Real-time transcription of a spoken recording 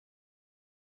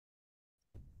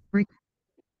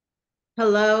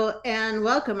Hello and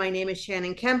welcome. My name is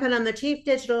Shannon Kemp, and I'm the Chief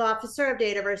Digital Officer of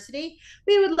DATAVERSITY.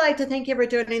 We would like to thank you for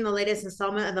joining the latest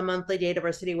installment of the monthly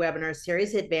DATAVERSITY webinar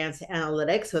series, Advanced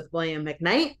Analytics with William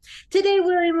McKnight. Today,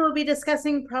 William will be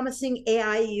discussing promising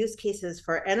AI use cases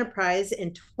for enterprise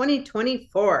in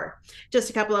 2024. Just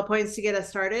a couple of points to get us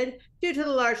started. Due to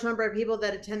the large number of people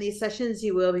that attend these sessions,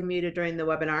 you will be muted during the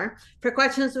webinar. For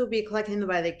questions, we'll be collecting them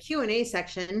by the Q&A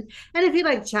section. And if you'd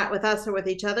like to chat with us or with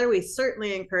each other, we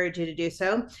certainly encourage you to do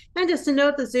so. And just to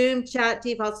note, the Zoom chat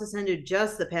defaults to send to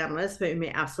just the panelists, but we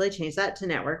may absolutely change that to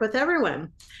network with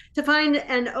everyone. To find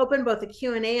and open both the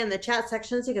Q&A and the chat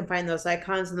sections, you can find those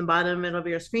icons in the bottom middle of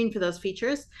your screen for those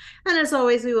features. And as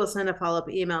always, we will send a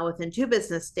follow-up email within 2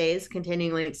 business days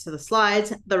containing links to the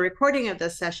slides, the recording of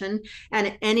this session,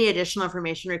 and any additional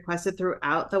information requested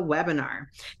throughout the webinar.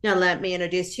 Now, let me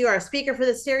introduce to you our speaker for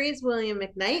the series, William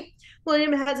McKnight.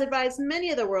 William has advised many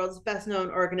of the world's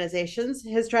best-known organizations.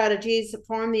 His strategies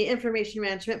form the information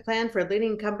management plan for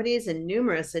leading companies in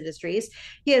numerous industries.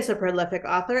 He is a prolific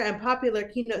author and popular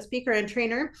keynote speaker and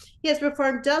trainer. He has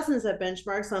performed dozens of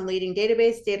benchmarks on leading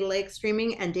database, data lake,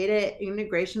 streaming, and data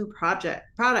integration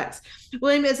products.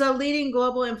 William is a leading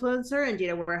global influencer in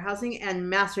data warehousing and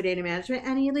master data management,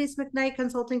 and he leads McKnight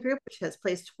Consulting Group, which has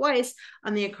placed twice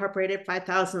on the Incorporated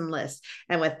 5,000 list.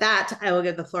 And with that, I will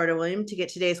give the floor to William to get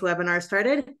today's webinar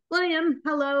started. William,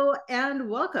 hello and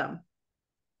welcome.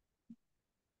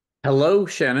 Hello,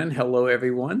 Shannon. Hello,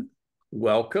 everyone.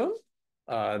 Welcome.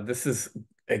 This is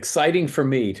exciting for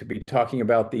me to be talking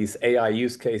about these AI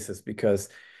use cases because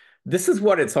this is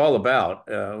what it's all about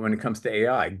when it comes to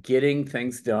AI, getting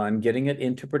things done, getting it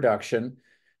into production,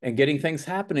 and getting things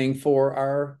happening for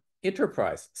our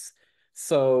enterprises.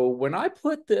 So when I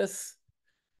put this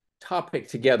topic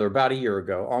together about a year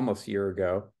ago, almost a year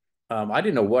ago, I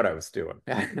didn't know what I was doing.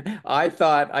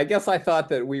 I guess I thought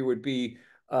that we would be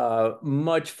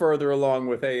much further along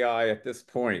with AI at this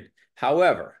point.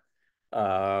 However,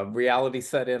 reality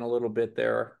set in a little bit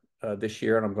there this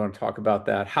year, and I'm going to talk about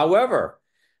that. However,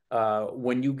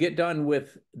 when you get done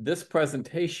with this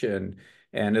presentation,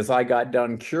 and as I got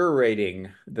done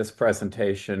curating this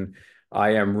presentation,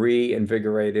 I am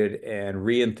reinvigorated and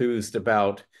re-enthused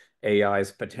about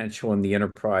AI's potential in the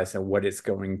enterprise and what it's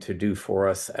going to do for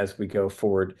us as we go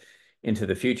forward into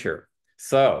the future.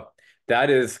 So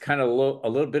that is kind of a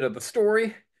little bit of the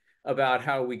story about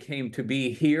how we came to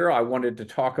be here. I wanted to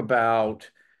talk about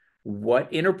what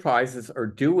enterprises are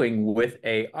doing with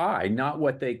AI, not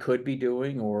what they could be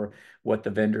doing or what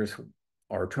the vendors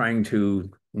are trying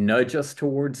to nudge us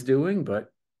towards doing,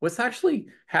 but what's actually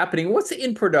happening, what's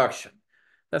in production.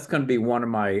 That's going to be one of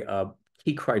my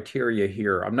key criteria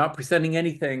here. I'm not presenting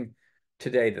anything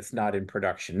today that's not in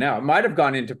production. Now, it might have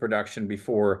gone into production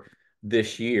before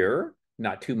this year.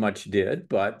 Not too much did,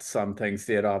 but some things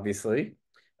did, obviously.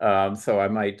 So I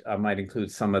might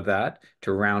include some of that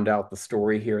to round out the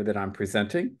story here that I'm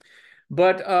presenting.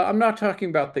 But I'm not talking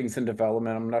about things in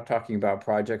development. I'm not talking about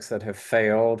projects that have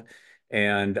failed.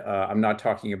 And I'm not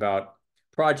talking about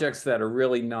projects that are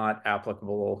really not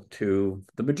applicable to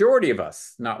the majority of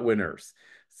us, not winners.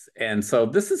 And so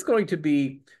this is going to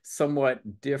be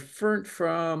somewhat different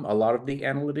from a lot of the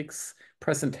analytics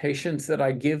presentations that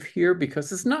I give here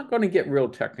because it's not going to get real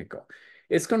technical.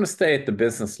 It's going to stay at the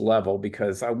business level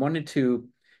because I wanted to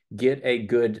get a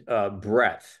good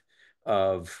breadth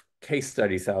of case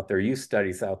studies out there, use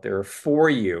studies out there for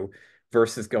you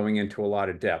versus going into a lot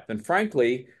of depth. And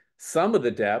frankly, some of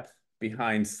the depth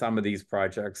behind some of these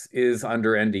projects is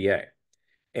under NDA.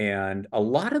 And a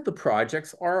lot of the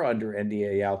projects are under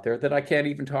NDA out there that I can't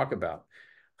even talk about.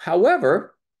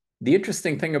 However, the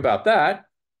interesting thing about that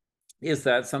is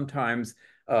that sometimes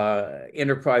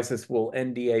enterprises will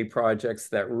NDA projects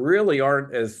that really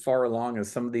aren't as far along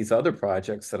as some of these other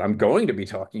projects that I'm going to be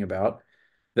talking about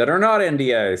that are not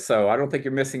NDA. So I don't think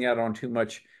you're missing out on too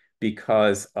much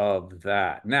because of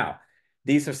that. Now,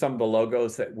 these are some of the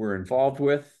logos that we're involved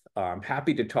with. I'm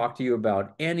happy to talk to you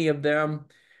about any of them.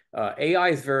 AI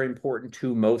is very important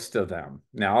to most of them.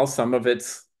 Now, some of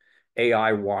it's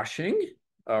AI washing,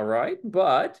 all right,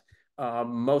 but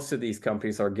most of these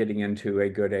companies are getting into a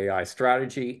good AI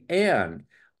strategy. And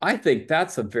I think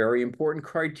that's a very important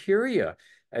criteria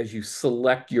as you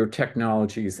select your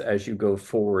technologies as you go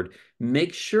forward.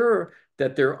 Make sure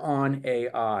that they're on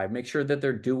AI. Make sure that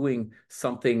they're doing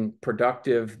something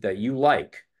productive that you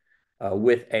like.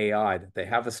 With AI, that they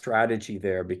have a strategy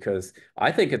there because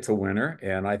I think it's a winner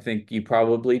and I think you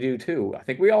probably do too. I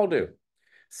think we all do.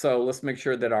 So let's make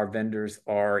sure that our vendors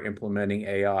are implementing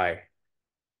AI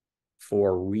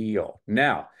for real.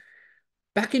 Now,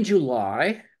 back in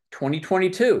July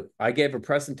 2022, I gave a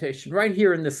presentation right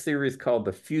here in this series called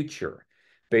The Future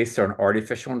based on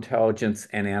artificial intelligence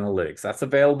and analytics. That's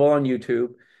available on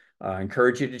YouTube. I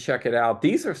encourage you to check it out.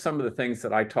 These are some of the things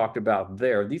that I talked about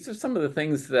there. These are some of the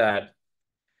things that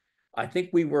I think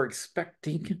we were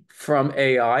expecting from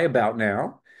AI about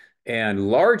now, and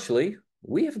largely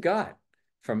we have got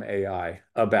from AI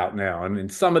about now. I mean,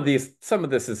 some of this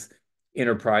is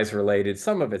enterprise related,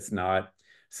 some of it's not.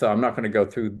 So I'm not going to go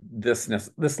through this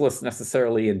list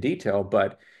necessarily in detail,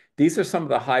 but these are some of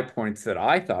the high points that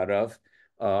I thought of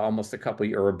almost a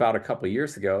couple or about a couple of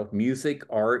years ago. Music,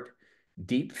 art,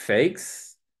 deep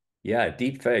fakes. Yeah,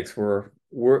 deep fakes.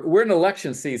 We're in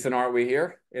election season, aren't we,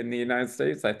 here in the United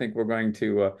States? I think we're going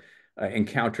to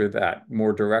encounter that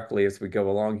more directly as we go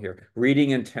along here.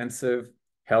 Reading intensive,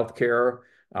 healthcare.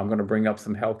 I'm going to bring up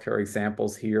some healthcare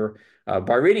examples here.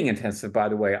 By reading intensive, by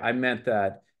the way, I meant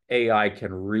that AI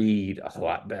can read a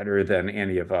lot better than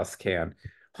any of us can.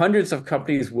 Hundreds of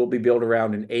companies will be built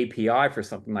around an API for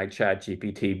something like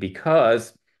ChatGPT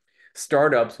because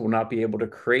startups will not be able to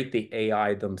create the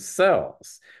AI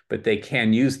themselves, but they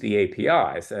can use the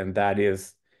APIs. And that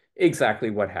is exactly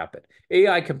what happened.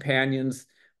 AI companions,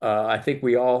 I think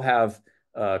we all have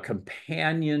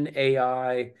companion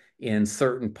AI in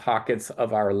certain pockets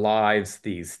of our lives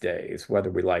these days,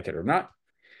 whether we like it or not,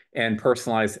 and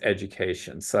personalized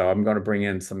education. So I'm going to bring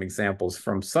in some examples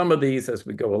from some of these as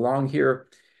we go along here.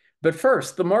 But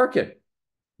first, the market.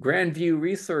 Grand View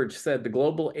Research said the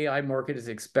global AI market is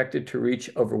expected to reach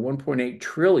over 1.8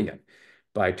 trillion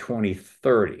by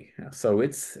 2030. So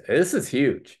this is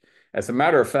huge. As a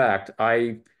matter of fact,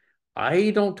 I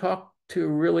don't talk to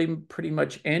really pretty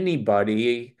much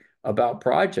anybody about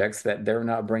projects that they're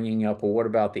not bringing up. Well, what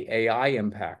about the AI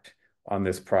impact on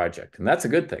this project? And that's a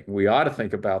good thing. We ought to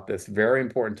think about this very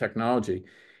important technology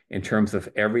in terms of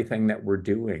everything that we're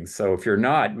doing. So if you're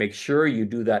not, make sure you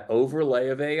do that overlay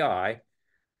of AI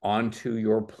onto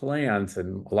your plans.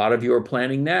 And a lot of you are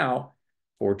planning now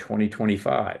for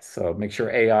 2025. So make sure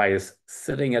AI is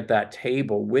sitting at that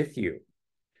table with you.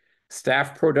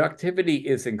 Staff productivity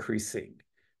is increasing.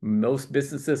 Most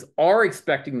businesses are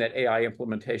expecting that AI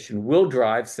implementation will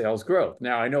drive sales growth.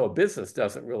 Now, I know a business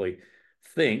doesn't really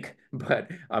think, but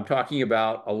I'm talking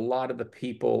about a lot of the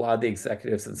people, a lot of the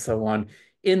executives and so on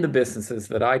in the businesses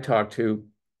that I talk to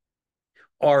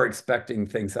are expecting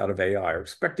things out of AI, or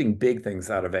expecting big things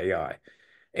out of AI.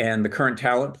 And the current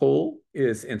talent pool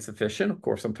is insufficient. Of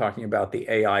course, I'm talking about the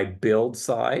AI build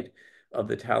side of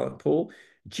the talent pool.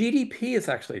 GDP is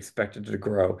actually expected to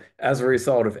grow as a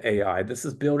result of AI. This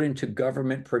is built into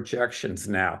government projections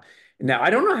now. Now, I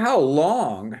don't know how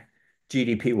long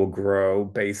GDP will grow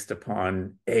based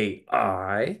upon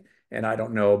AI, and I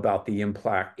don't know about the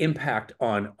impact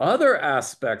on other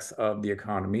aspects of the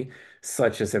economy,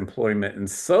 such as employment and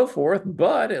so forth,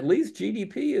 but at least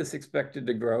GDP is expected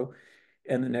to grow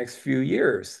in the next few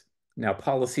years. Now,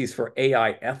 policies for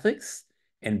AI ethics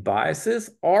and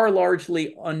biases are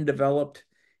largely undeveloped,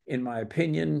 in my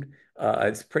opinion.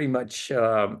 It's pretty much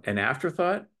an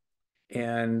afterthought,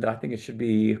 and I think it should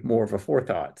be more of a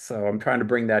forethought. So I'm trying to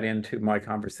bring that into my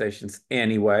conversations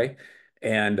anyway,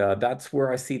 and that's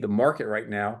where I see the market right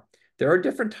now. There are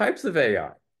different types of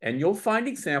AI, and you'll find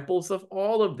examples of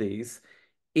all of these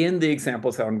in the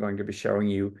examples that I'm going to be showing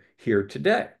you here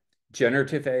today.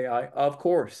 Generative AI, of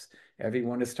course.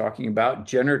 Everyone is talking about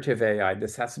generative AI.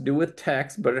 This has to do with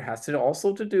text, but it has to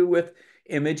also to do with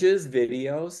images,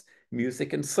 videos,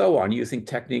 music, and so on, using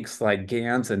techniques like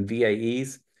GANs and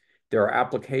VAEs. There are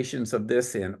applications of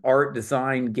this in art,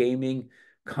 design, gaming,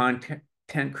 content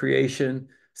creation,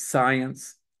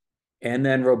 science, and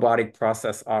then robotic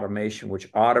process automation,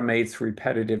 which automates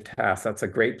repetitive tasks. That's a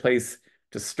great place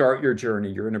to start your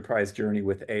journey, your enterprise journey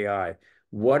with AI.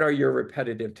 What are your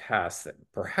repetitive tasks that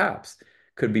perhaps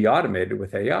could be automated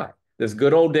with AI? There's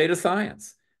good old data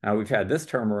science. Now, we've had this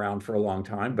term around for a long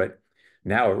time, but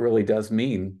now it really does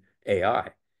mean AI.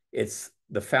 It's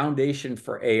the foundation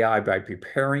for AI by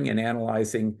preparing and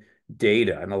analyzing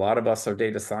data. And a lot of us are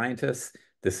data scientists.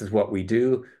 This is what we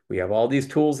do. We have all these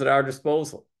tools at our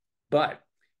disposal. But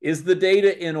is the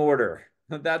data in order?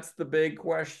 That's the big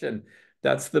question.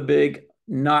 That's the big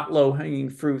not low-hanging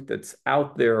fruit that's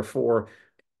out there for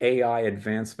AI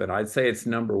advancement. I'd say it's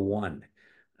number one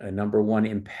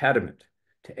impediment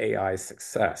to AI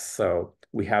success. So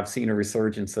we have seen a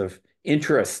resurgence of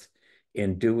interest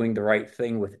in doing the right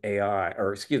thing with AI,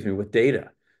 or excuse me, with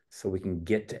data, so we can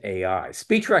get to AI.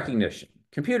 Speech recognition,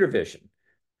 computer vision.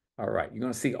 All right, you're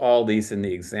going to see all these in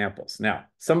the examples. Now,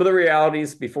 some of the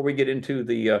realities before we get into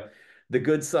the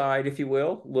good side, if you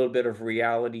will, a little bit of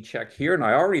reality check here. And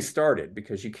I already started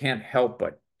because you can't help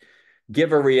but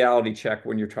give a reality check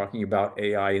when you're talking about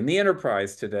AI in the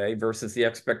enterprise today versus the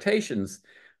expectations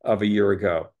of a year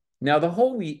ago. Now,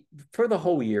 for the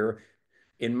whole year,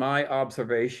 in my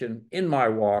observation, in my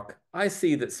walk, I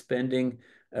see that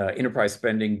enterprise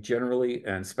spending generally,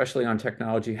 and especially on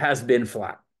technology, has been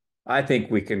flat. I think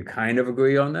we can kind of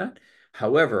agree on that.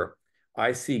 However,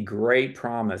 I see great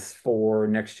promise for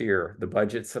next year. The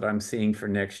budgets that I'm seeing for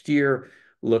next year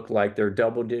look like they're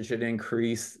double-digit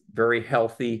increase, very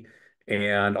healthy,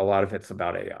 and a lot of it's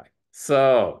about AI.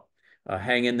 So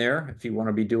hang in there if you want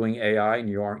to be doing AI and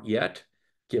you aren't yet.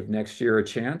 Give next year a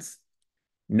chance.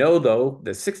 Know, though,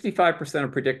 that 65%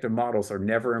 of predictive models are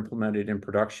never implemented in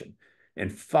production.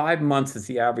 And 5 months is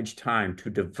the average time to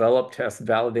develop, test,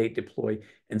 validate, deploy,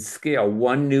 and scale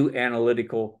one new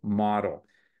analytical model.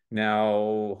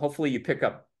 Now, hopefully you pick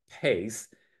up pace.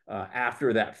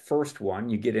 After that first one,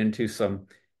 you get into some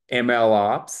ML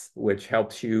ops, which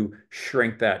helps you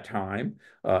shrink that time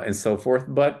and so forth.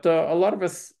 But a lot of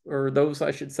us, or those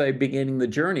I should say, beginning the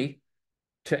journey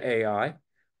to AI,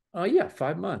 yeah,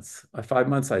 5 months. 5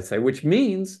 months, I'd say, which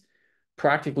means,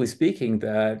 practically speaking,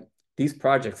 that these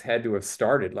projects had to have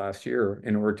started last year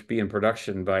in order to be in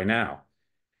production by now.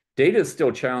 Data is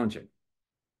still challenging.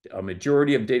 A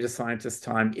majority of data scientists'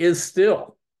 time is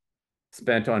still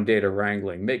spent on data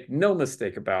wrangling. Make no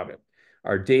mistake about it.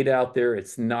 Our data out there,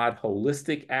 it's not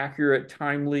holistic, accurate,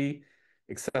 timely,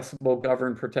 accessible,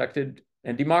 governed, protected,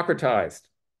 and democratized.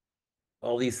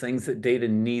 All these things that data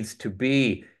needs to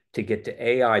be to get to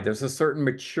AI. There's a certain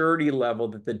maturity level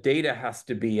that the data has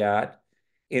to be at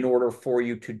in order for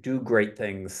you to do great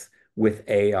things with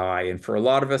AI. And for a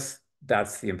lot of us,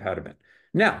 that's the impediment.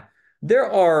 Now,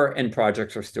 and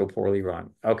projects are still poorly run.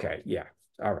 Okay, yeah,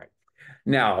 all right.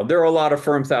 Now, there are a lot of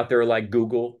firms out there like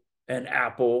Google and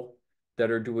Apple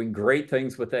that are doing great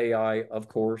things with AI, of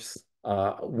course.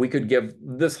 We could give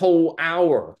this whole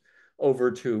hour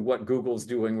over to what Google's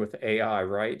doing with AI,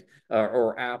 right?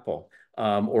 Or Apple,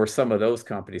 or some of those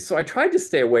companies. So I tried to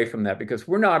stay away from that because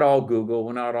we're not all Google,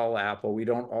 we're not all Apple, we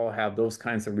don't all have those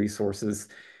kinds of resources.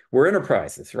 We're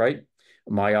enterprises, right?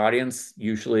 My audience,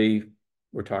 usually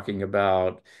we're talking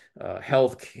about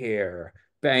healthcare,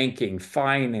 banking,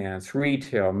 finance,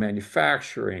 retail,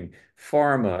 manufacturing,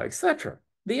 pharma, etc.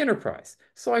 The enterprise.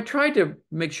 So I tried to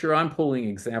make sure I'm pulling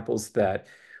examples that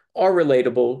are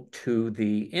relatable to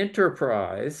the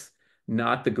enterprise,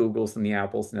 not the Googles and the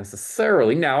Apples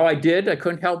necessarily. Now, I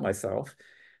couldn't help myself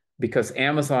because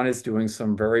Amazon is doing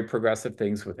some very progressive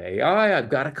things with AI. I've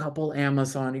got a couple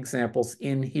Amazon examples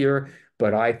in here,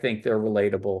 but I think they're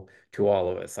relatable to all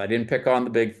of us. I didn't pick on the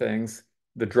big things,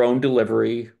 the drone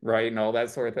delivery, right, and all that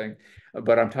sort of thing.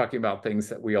 But I'm talking about things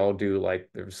that we all do, like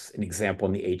there's an example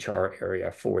in the HR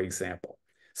area, for example.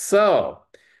 So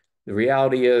the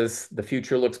reality is the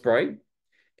future looks bright.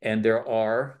 And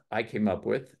I came up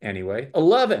with anyway,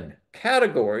 11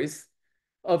 categories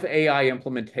of AI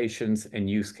implementations and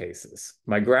use cases.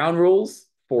 My ground rules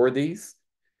for these,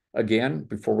 again,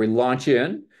 before we launch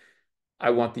in,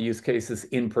 I want the use cases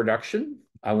in production.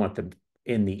 I want them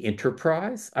in the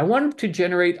enterprise. I want them to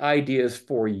generate ideas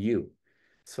for you.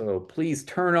 So please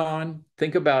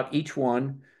think about each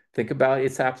one, think about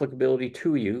its applicability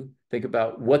to you, think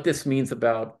about what this means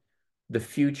about the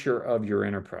future of your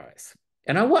enterprise.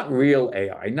 And I want real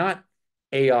AI, not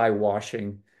AI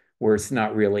washing where it's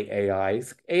not really AI.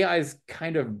 AI has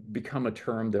kind of become a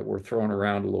term that we're throwing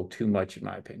around a little too much, in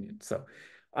my opinion. So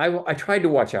I tried to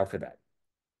watch out for that.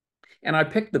 And I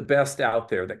picked the best out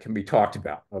there that can be talked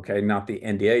about, okay, not the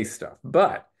NDA stuff.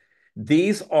 But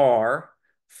these are,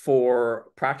 for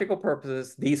practical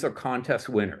purposes, these are contest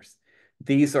winners.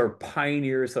 These are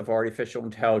pioneers of artificial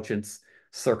intelligence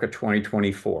circa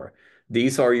 2024.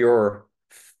 These are your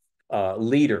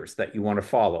leaders that you want to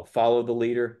follow. Follow the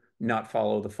leader, not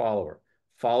follow the follower.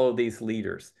 Follow these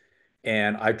leaders.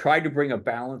 And I tried to bring a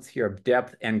balance here of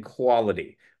depth and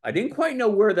quality. I didn't quite know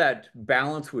where that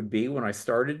balance would be when I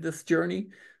started this journey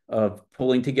of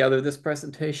pulling together this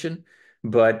presentation,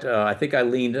 but I think I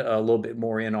leaned a little bit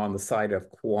more in on the side of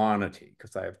quantity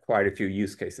because I have quite a few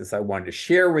use cases I wanted to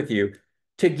share with you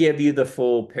to give you the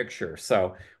full picture.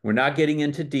 So we're not getting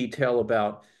into detail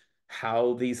about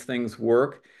how these things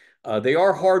work. They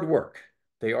are hard work.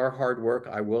 They are hard work.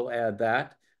 I will add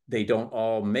that. They don't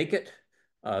all make it.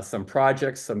 Some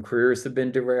projects, some careers have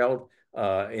been derailed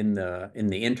in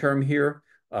the interim here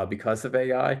because of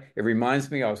AI. It reminds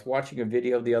me, I was watching a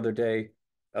video the other day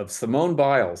of Simone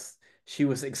Biles. She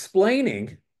was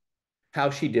explaining how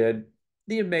she did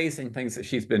the amazing things that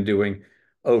she's been doing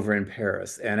over in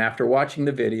Paris. And after watching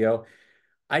the video,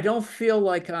 I don't feel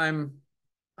like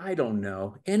I don't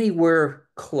know, anywhere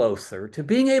closer to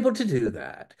being able to do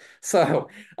that. So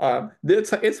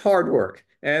it's hard work.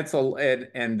 And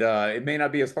it may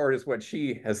not be as hard as what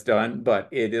she has done, but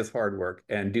it is hard work.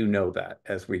 And do know that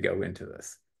as we go into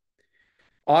this.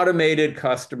 Automated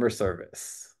customer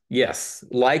service. Yes,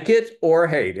 like it or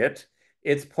hate it,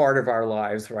 it's part of our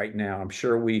lives right now. I'm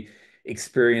sure we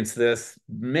experience this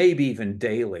maybe even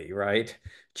daily, right?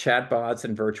 Chatbots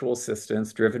and virtual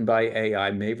assistants driven by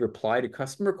AI may reply to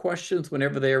customer questions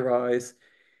whenever they arise,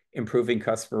 improving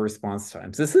customer response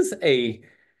times. This is a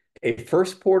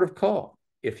first port of call,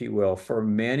 if you will, for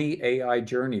many AI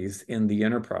journeys in the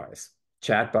enterprise.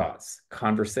 Chatbots,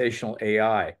 conversational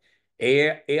AI.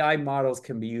 AI models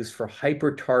can be used for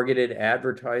hyper-targeted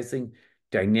advertising,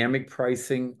 dynamic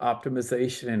pricing,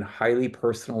 optimization, and highly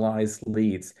personalized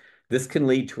leads. This can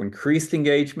lead to increased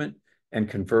engagement and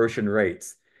conversion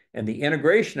rates. And the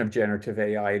integration of generative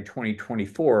AI in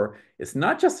 2024 is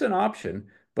not just an option,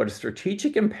 but a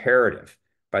strategic imperative.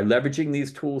 By leveraging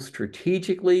these tools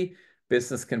strategically,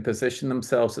 business can position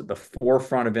themselves at the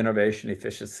forefront of innovation,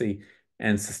 efficiency,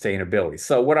 and sustainability.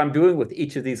 So what I'm doing with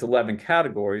each of these 11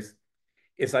 categories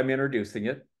is I'm introducing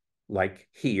it like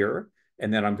here,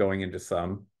 and then I'm going into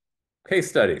some case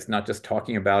studies, not just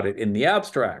talking about it in the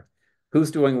abstract.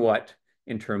 Who's doing what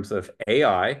in terms of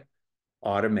AI,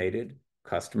 automated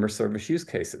customer service use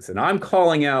cases? And I'm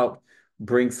calling out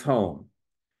Brinks Home.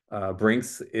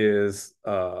 Brinks is,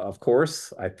 of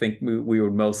course, I think we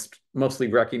would mostly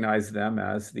recognize them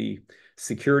as the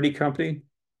security company.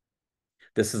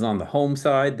 This is on the home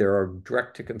side. There are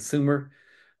direct-to-consumer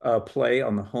play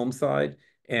on the home side,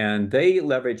 and they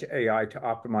leverage AI to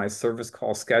optimize service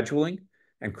call scheduling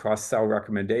and cross-sell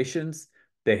recommendations.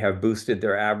 They have boosted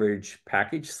their average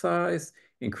package size,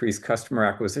 increased customer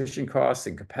acquisition costs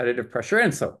and competitive pressure,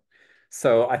 and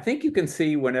so I think you can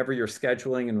see whenever you're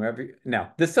scheduling and whenever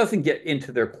now this doesn't get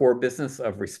into their core business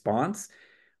of response,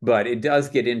 but it does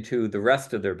get into the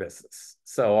rest of their business.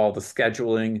 So all the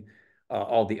scheduling,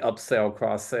 all the upsell,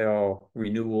 cross-sell,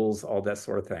 renewals, all that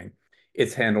sort of thing.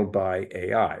 It's handled by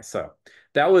AI. So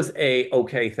that was a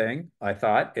okay thing, I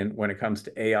thought, and when it comes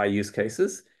to AI use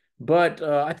cases. But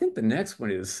I think the next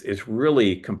one is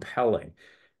really compelling.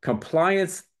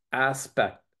 Compliance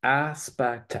tech.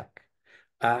 Aspecta.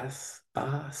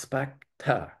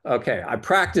 Okay, I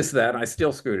practiced that and I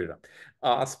still screwed it up.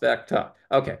 Aspecta.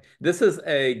 Okay, this is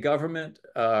a government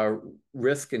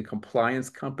risk and compliance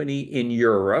company in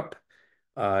Europe.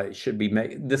 Should be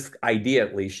this idea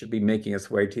at least should be making its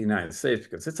way to the United States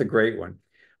because it's a great one.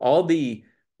 All the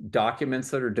documents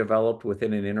that are developed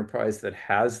within an enterprise that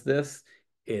has this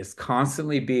is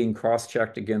constantly being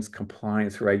cross-checked against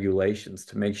compliance regulations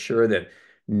to make sure that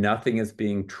nothing is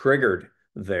being triggered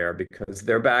there because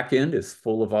their back end is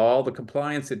full of all the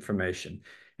compliance information.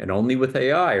 And only with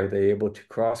AI are they able to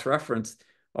cross-reference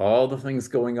all the things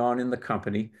going on in the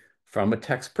company from a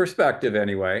text perspective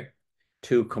anyway,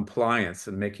 to compliance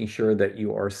and making sure that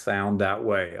you are sound that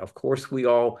way. Of course, we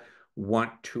all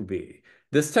want to be.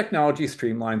 This technology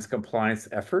streamlines compliance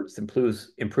efforts,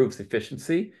 improves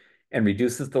efficiency, and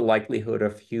reduces the likelihood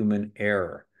of human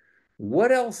error.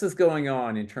 What else is going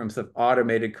on in terms of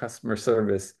automated customer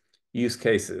service use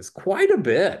cases? Quite a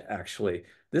bit, actually.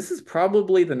 This is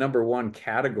probably the number one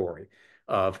category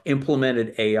of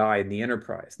implemented AI in the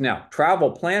enterprise. Now,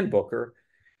 Travel Plan Booker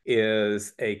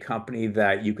is a company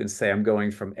that you can say, I'm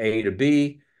going from A to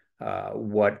B.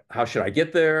 How should I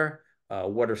get there?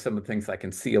 What are some of the things I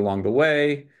can see along the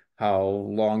way? How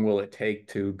long will it take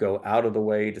to go out of the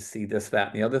way to see this, that,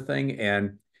 and the other thing?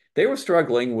 And they were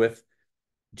struggling with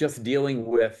just dealing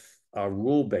with a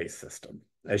rule-based system,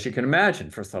 as you can imagine,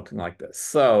 for something like this.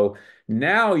 So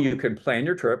now you can plan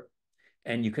your trip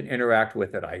and you can interact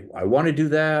with it. I want to do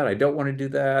that. I don't want to do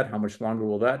that. How much longer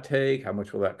will that take? How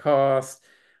much will that cost?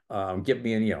 Give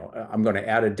me, I'm going to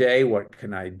add a day. What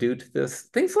can I do to this?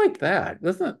 Things like that.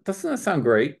 Doesn't that sound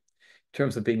great in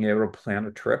terms of being able to plan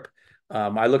a trip?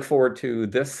 I look forward to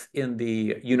this in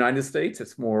the United States.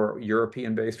 It's more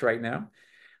European based right now,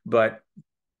 but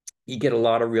you get a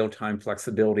lot of real-time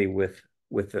flexibility with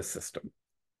this system.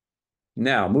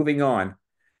 Now, moving on.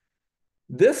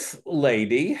 This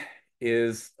lady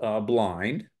is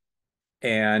blind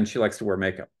and she likes to wear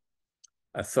makeup.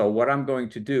 So what I'm going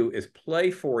to do is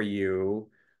play for you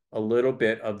a little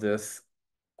bit of this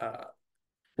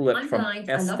clip I'm from blind.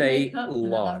 I love Estee makeup and I Lauder.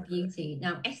 love beauty.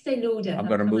 Now, Estee Lauder I'm have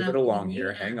going to come move it out with a along new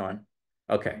here. Hang ad. on.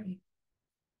 Okay.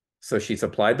 So she's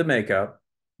applied the makeup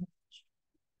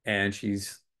and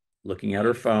she's looking at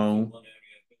her phone.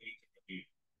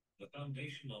 The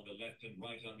foundation on the left and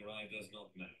right under eye does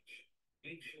not match.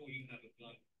 Make sure you have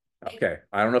applied. Okay,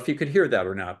 I don't know if you could hear that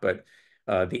or not, but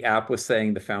The app was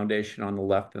saying the foundation on the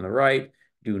left and the right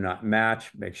do not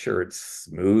match. Make sure it's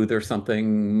smooth or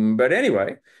something. But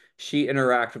anyway, she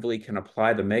interactively can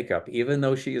apply the makeup, even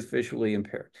though she is visually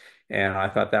impaired. And I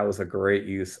thought that was a great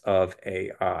use of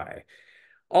AI.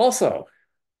 Also,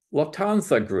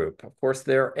 Lufthansa Group, of course,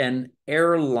 they're an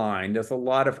airline. There's a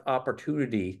lot of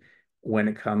opportunity when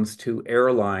it comes to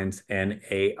airlines and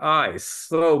AI.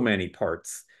 So many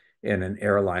parts in an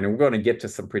airline. And we're going to get to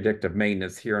some predictive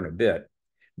maintenance here in a bit.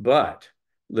 But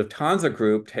Lufthansa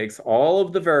Group takes all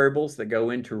of the variables that go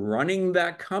into running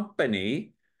that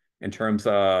company in terms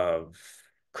of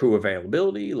crew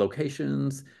availability,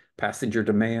 locations, passenger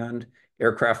demand,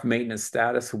 aircraft maintenance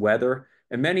status, weather,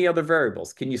 and many other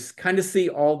variables. Can you kind of see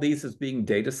all these as being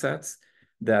data sets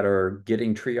that are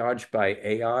getting triaged by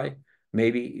AI?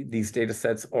 Maybe these data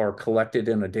sets are collected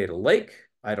in a data lake.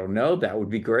 I don't know. That would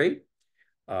be great.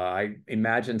 I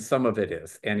imagine some of it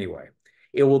is anyway.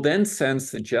 It will then send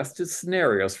suggested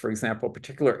scenarios, for example, a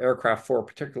particular aircraft for a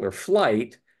particular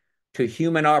flight to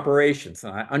human operations.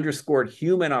 And I underscored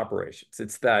human operations.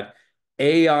 It's that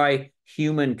AI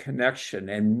human connection.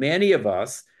 And many of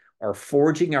us are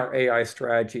forging our AI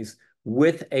strategies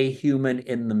with a human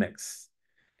in the mix.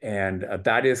 And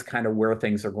that is kind of where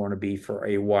things are going to be for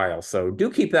a while. So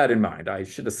do keep that in mind. I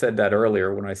should have said that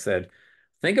earlier when I said,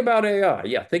 think about AI.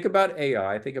 Yeah, think about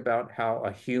AI. Think about how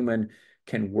a human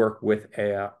can work with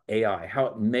AI, how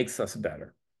it makes us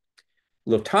better.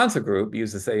 Lufthansa Group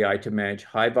uses AI to manage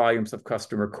high volumes of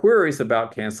customer queries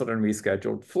about canceled and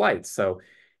rescheduled flights. So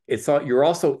you're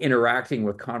also interacting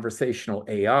with conversational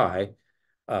AI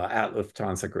at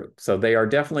Lufthansa Group. So they are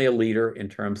definitely a leader in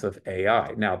terms of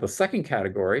AI. Now, the second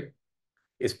category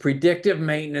is predictive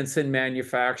maintenance in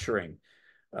manufacturing.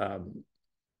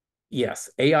 Yes,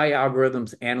 AI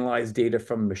algorithms analyze data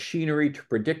from machinery to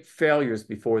predict failures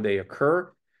before they occur,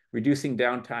 reducing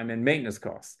downtime and maintenance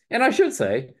costs. And I should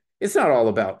say, it's not all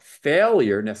about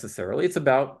failure necessarily, it's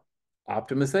about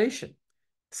optimization.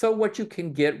 So what you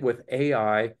can get with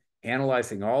AI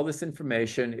analyzing all this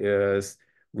information is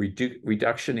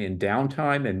reduction in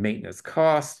downtime and maintenance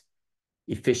costs,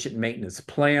 efficient maintenance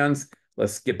plans.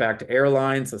 Let's get back to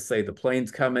airlines. Let's say the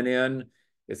plane's coming in.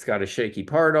 It's got a shaky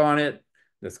part on it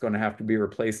that's going to have to be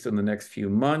replaced in the next few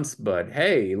months. But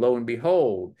hey, lo and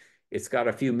behold, it's got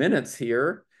a few minutes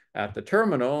here at the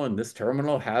terminal, and this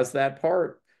terminal has that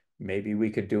part. Maybe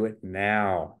we could do it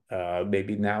now.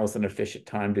 Maybe now is an efficient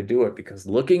time to do it, because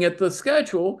looking at the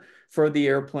schedule for the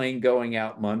airplane going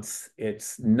out months,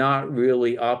 it's not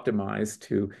really optimized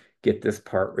to get this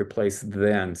part replaced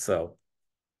then. So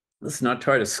let's not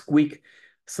try to squeak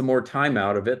some more time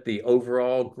out of it. The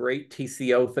overall great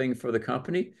TCO thing for the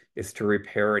company is to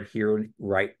repair it here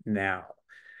right now.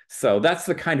 So that's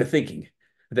the kind of thinking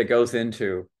that goes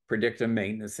into predictive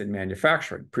maintenance in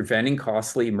manufacturing, preventing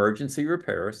costly emergency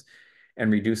repairs and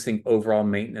reducing overall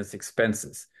maintenance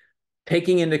expenses,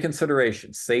 taking into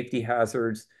consideration safety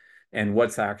hazards and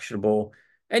what's actionable.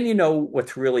 And you know,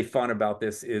 what's really fun about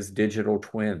this is digital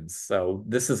twins. So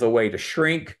this is a way to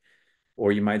shrink,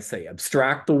 or you might say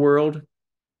abstract the world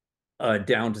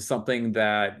down to something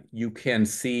that you can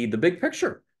see the big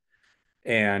picture,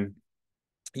 and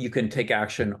you can take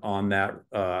action on that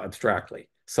abstractly.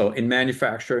 So in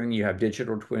manufacturing, you have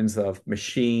digital twins of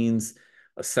machines,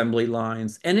 assembly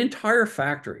lines, and entire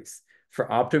factories for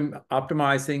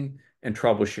optimizing and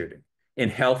troubleshooting. In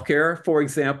healthcare, for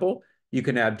example, you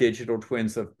can have digital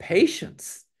twins of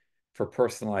patients for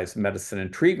personalized medicine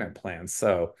and treatment plans.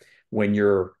 So when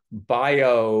your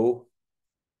bio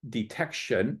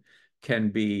detection can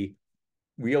be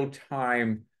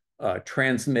real-time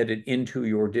transmitted into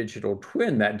your digital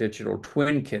twin, that digital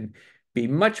twin can be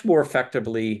much more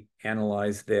effectively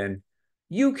analyzed than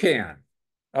you can.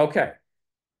 Okay,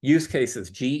 use cases.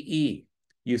 GE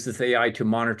uses AI to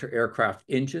monitor aircraft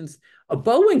engines. A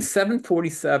Boeing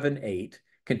 747-8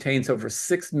 contains over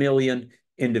 6 million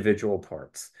individual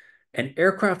parts. An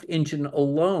aircraft engine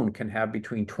alone can have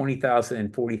between 20,000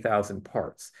 and 40,000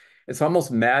 parts. It's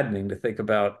almost maddening to think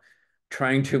about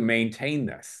trying to maintain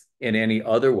this in any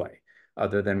other way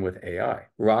other than with AI.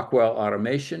 Rockwell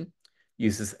Automation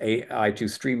uses AI to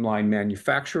streamline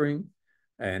manufacturing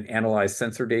and analyze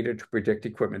sensor data to predict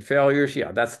equipment failures.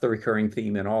 Yeah, that's the recurring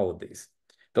theme in all of these.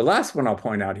 The last one I'll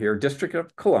point out here, District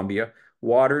of Columbia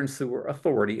Water and Sewer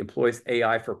Authority employs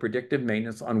AI for predictive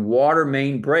maintenance on water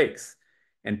main breaks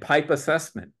and pipe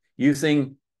assessment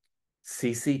using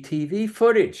CCTV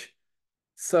footage.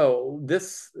 So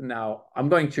now I'm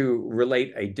going to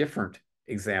relate a different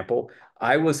example.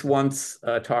 I was once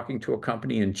talking to a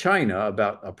company in China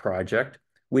about a project.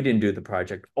 We didn't do the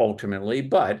project ultimately,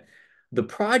 but The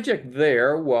project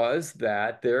there was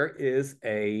that there is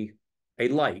a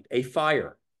light, a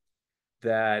fire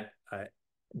that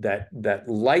that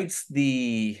lights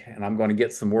the, and I'm going to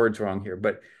get some words wrong here,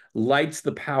 but lights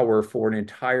the power for an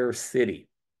entire city.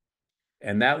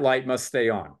 And that light must stay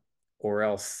on, or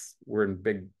else we're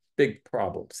in big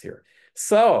problems here.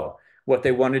 So what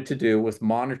they wanted to do was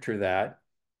monitor that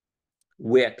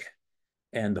wick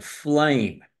and the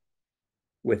flame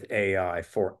with AI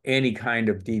for any kind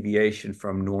of deviation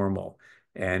from normal.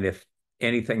 And if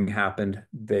anything happened,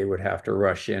 they would have to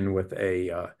rush in with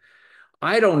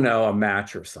I don't know, a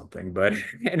match or something. But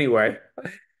anyway,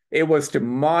 it was to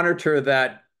monitor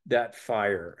that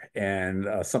fire, and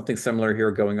something similar here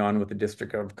going on with the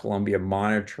District of Columbia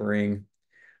monitoring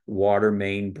water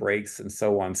main breaks and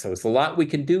so on. So it's a lot we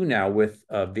can do now with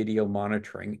video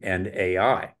monitoring and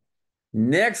AI.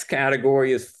 Next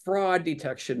category is fraud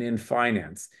detection in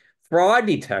finance. Fraud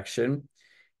detection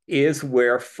is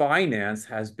where finance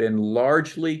has been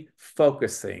largely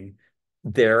focusing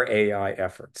their AI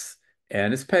efforts,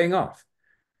 and it's paying off.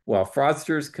 While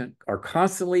fraudsters are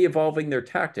constantly evolving their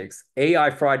tactics, AI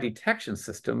fraud detection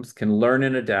systems can learn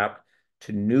and adapt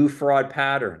to new fraud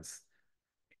patterns,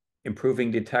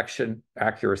 improving detection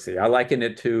accuracy. I liken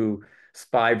it to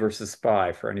spy versus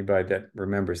spy for anybody that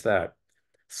remembers that.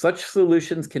 Such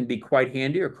solutions can be quite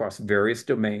handy across various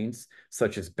domains,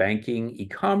 such as banking,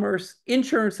 e-commerce,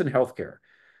 insurance, and healthcare,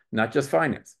 not just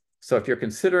finance. So if you're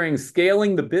considering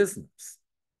scaling the business,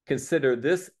 consider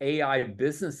this AI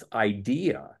business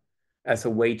idea as a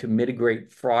way to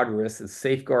mitigate fraud risks and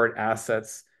safeguard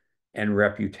assets and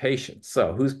reputation.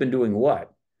 So who's been doing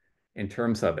what in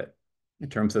terms of it, in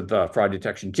terms of fraud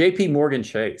detection? JP Morgan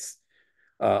Chase,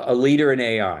 a leader in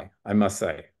AI, I must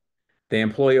say. They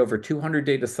employ over 200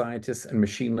 data scientists and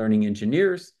machine learning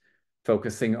engineers,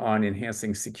 focusing on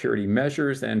enhancing security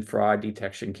measures and fraud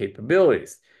detection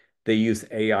capabilities. They use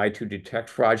AI to detect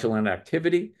fraudulent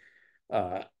activity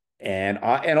uh, and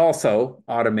also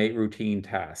automate routine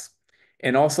tasks,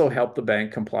 and also help the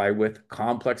bank comply with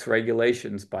complex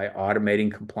regulations by automating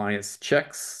compliance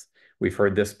checks. We've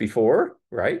heard this before,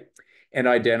 right? And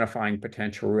identifying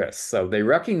potential risks. So they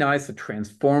recognize the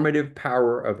transformative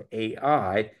power of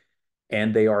AI,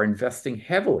 and they are investing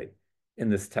heavily in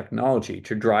this technology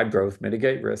to drive growth,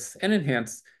 mitigate risks, and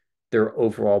enhance their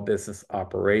overall business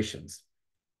operations.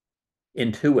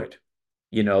 Intuit,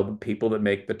 the people that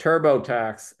make the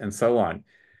TurboTax and so on,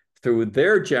 through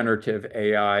their generative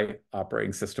AI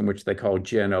operating system, which they call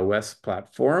GenOS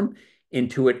platform,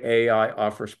 Intuit AI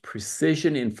offers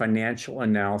precision in financial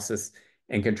analysis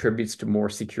and contributes to more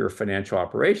secure financial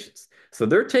operations. So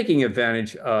they're taking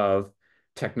advantage of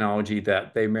technology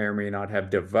that they may or may not have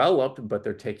developed, but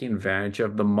they're taking advantage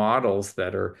of the models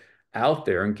that are out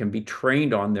there and can be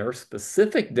trained on their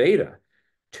specific data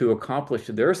to accomplish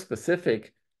their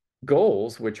specific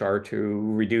goals, which are to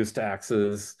reduce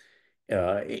taxes,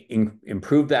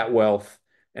 improve that wealth,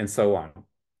 and so on.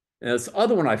 And this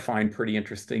other one I find pretty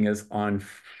interesting is on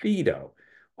Fido.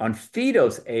 On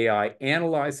Fido's AI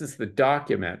analyzes a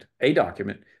document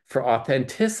for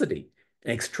authenticity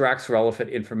and extracts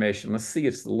relevant information. Let's see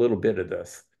it's a little bit of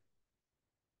this.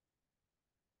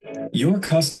 Your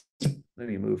custom. Let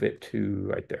me move it to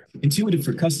right there. Intuitive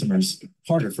for customers,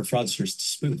 harder for fraudsters to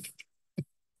spoof.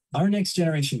 Our next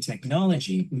generation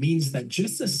technology means that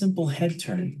just a simple head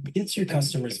turn gets your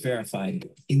customers verified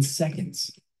in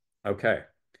seconds. Okay,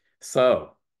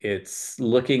 so it's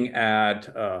looking at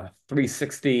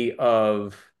 360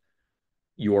 of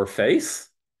your face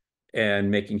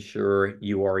and making sure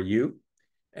you are you,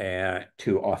 and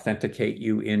to authenticate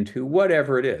you into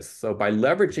whatever it is. So by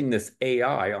leveraging this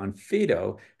AI on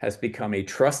Fido has become a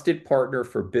trusted partner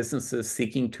for businesses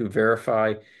seeking to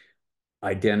verify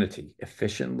identity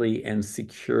efficiently and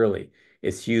securely.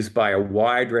 It's used by a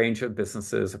wide range of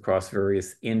businesses across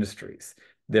various industries.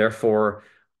 Therefore,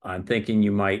 I'm thinking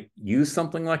you might use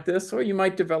something like this, or you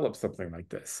might develop something like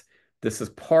this. This is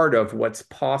part of what's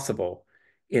possible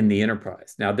in the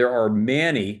enterprise. Now, there are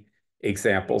many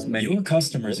examples, Your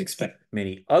customers expect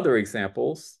many other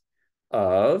examples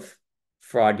of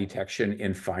fraud detection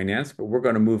in finance, but we're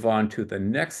going to move on to the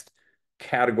next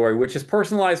category, which is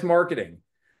personalized marketing.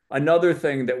 Another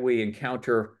thing that we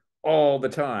encounter all the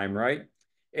time, right?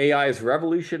 AI is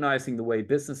revolutionizing the way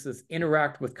businesses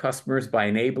interact with customers by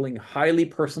enabling highly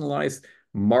personalized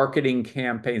marketing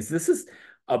campaigns. This is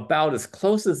about as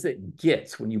close as it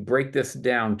gets when you break this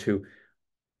down to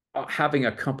having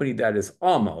a company that is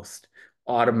almost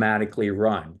automatically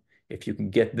run. If you can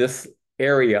get this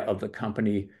area of the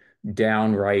company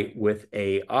down right with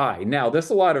AI. Now, there's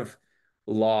a lot of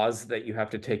laws that you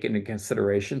have to take into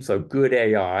consideration. So good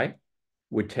AI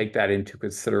would take that into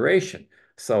consideration.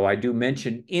 So I do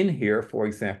mention in here, for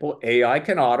example, AI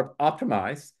can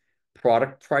optimize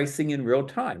product pricing in real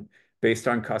time based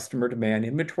on customer demand,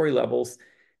 inventory levels,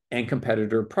 and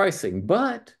competitor pricing.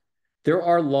 But there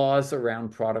are laws around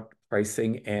product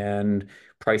pricing and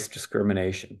price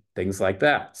discrimination, things like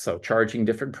that. So charging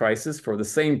different prices for the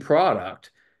same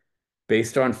product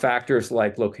based on factors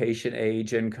like location,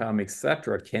 age, income,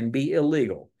 etc., can be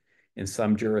illegal in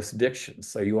some jurisdictions.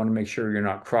 So you want to make sure you're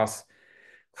not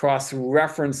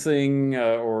cross-referencing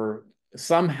or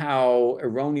somehow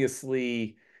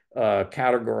erroneously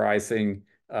categorizing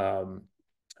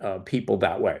people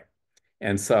that way.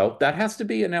 And so that has to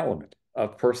be an element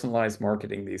of personalized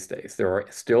marketing these days. There are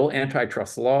still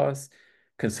antitrust laws,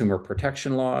 consumer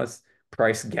protection laws,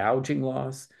 price gouging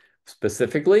laws.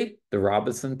 Specifically, the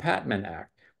Robinson-Patman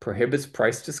Act prohibits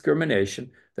price discrimination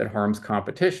that harms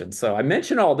competition. So I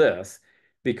mention all this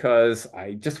because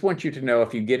I just want you to know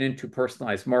if you get into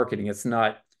personalized marketing, it's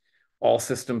not all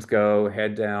systems go,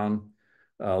 head down.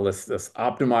 Let's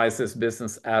optimize this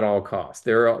business at all costs.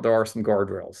 There are some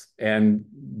guardrails, and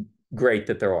great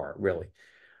that there are, really.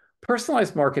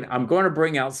 Personalized marketing, I'm going to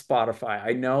bring out Spotify.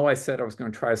 I know I said I was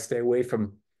going to try to stay away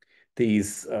from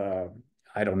these,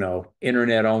 I don't know,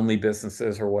 internet-only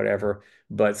businesses or whatever,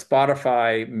 but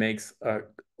Spotify makes,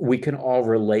 we can all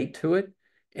relate to it,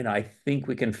 and I think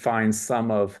we can find some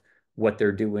of what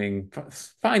they're doing,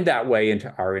 find that way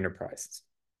into our enterprises.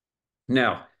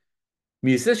 Now,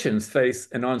 musicians face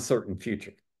an uncertain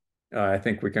future. I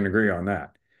think we can agree on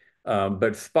that.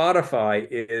 But Spotify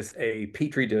is a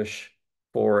petri dish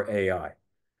for AI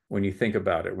when you think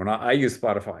about it. When I use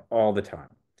Spotify all the time.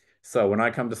 So when I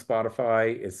come to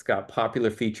Spotify, it's got popular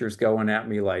features going at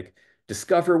me like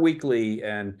Discover Weekly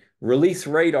and Release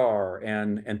Radar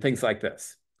and things like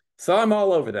this. So I'm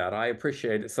all over that. I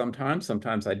appreciate it sometimes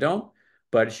I don't,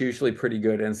 but it's usually pretty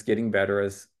good and it's getting better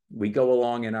as we go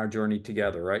along in our journey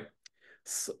together, right?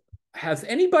 So, has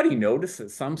anybody noticed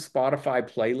that some Spotify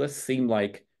playlists seem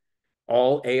like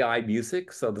all AI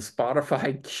music? So the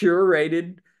Spotify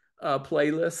curated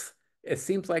playlists, it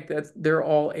seems like that they're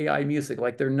all AI music,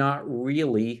 like they're not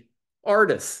really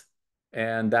artists.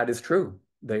 And that is true.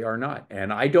 They are not.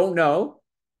 And I don't know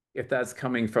if that's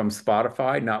coming from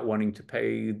Spotify not wanting to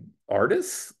pay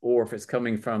artists or if it's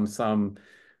coming from some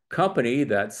company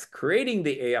that's creating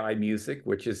the AI music,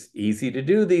 which is easy to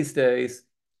do these days,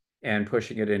 and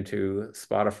pushing it into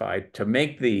Spotify to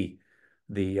make the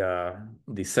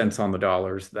cents on the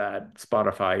dollars that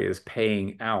Spotify is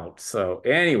paying out. So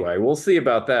anyway, we'll see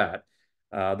about that.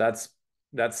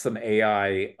 That's some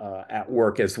AI at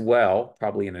work as well,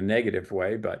 probably in a negative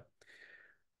way, but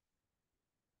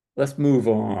let's move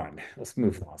on. Let's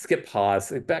get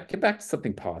back to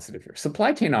something positive here.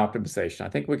 Supply chain optimization. I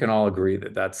think we can all agree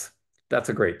that that's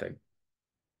a great thing.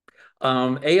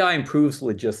 AI improves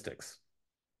logistics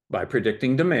by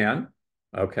predicting demand,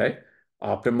 okay,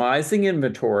 optimizing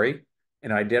inventory,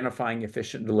 and identifying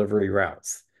efficient delivery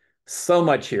routes. So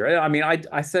much here. I mean,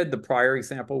 I said the prior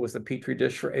example was a petri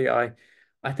dish for AI.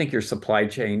 I think your supply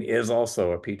chain is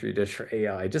also a petri dish for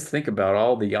AI. Just think about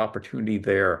all the opportunity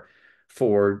there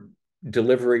for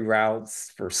delivery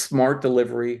routes, for smart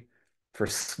delivery, for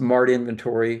smart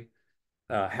inventory,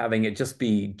 having it just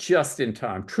be just in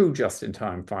time, true just in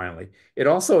time, finally. It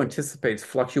also anticipates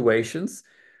fluctuations,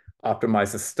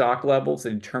 optimizes stock levels,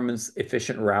 and determines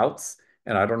efficient routes.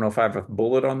 And I don't know if I have a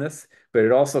bullet on this, but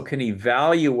it also can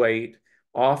evaluate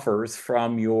offers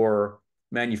from your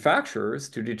manufacturers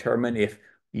to determine if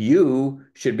you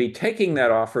should be taking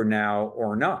that offer now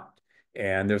or not.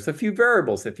 And there's a few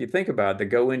variables, if you think about it, that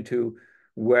go into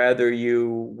whether you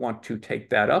want to take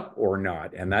that up or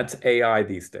not. And that's AI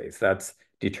these days. That's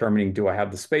determining, do I have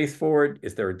the space for it?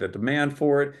 Is there the demand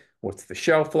for it? What's the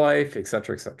shelf life, et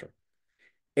cetera, et cetera.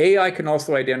 AI can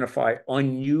also identify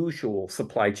unusual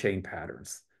supply chain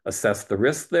patterns, assess the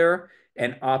risk there,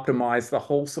 and optimize the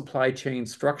whole supply chain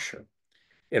structure.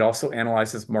 It also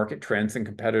analyzes market trends and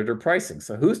competitor pricing.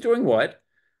 So who's doing what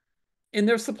in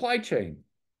their supply chain?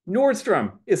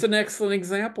 Nordstrom is an excellent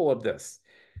example of this.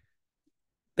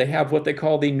 They have what they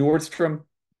call the Nordstrom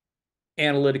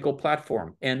Analytical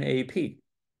Platform, NAP,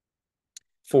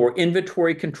 for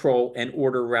inventory control and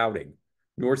order routing.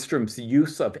 Nordstrom's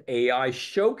use of AI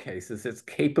showcases its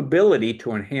capability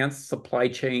to enhance supply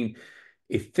chain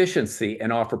efficiency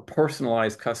and offer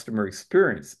personalized customer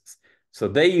experiences. So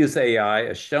they use AI,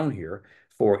 as shown here,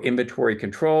 for inventory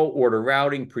control, order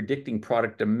routing, predicting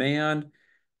product demand,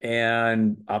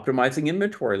 and optimizing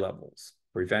inventory levels,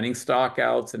 preventing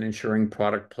stockouts, and ensuring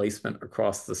product placement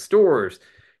across the stores.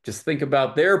 Just think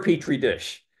about their petri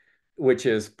dish. which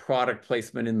is product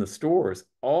placement in the stores.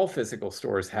 All physical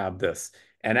stores have this.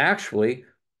 And actually,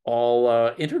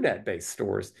 all internet-based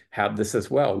stores have this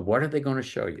as well. What are they going to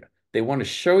show you? They want to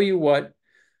show you what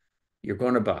you're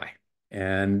going to buy.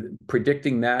 And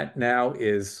predicting that now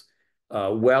is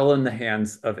well in the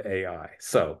hands of AI.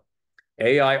 So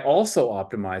AI also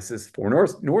optimizes for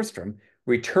Nordstrom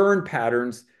return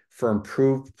patterns for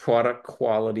improved product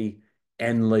quality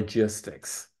and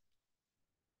logistics.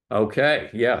 Okay,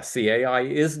 yeah, see, AI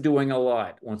is doing a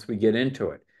lot once we get into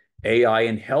it. AI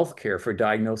in healthcare for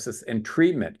diagnosis and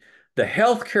treatment. The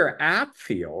healthcare app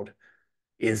field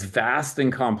is vast and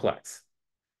complex.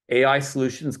 AI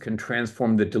solutions can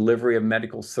transform the delivery of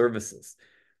medical services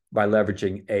by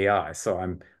leveraging AI. So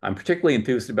I'm particularly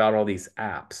enthused about all these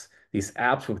apps. These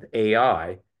apps with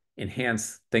AI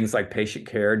enhance things like patient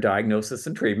care, diagnosis,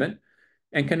 and treatment,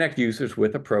 and connect users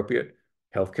with appropriate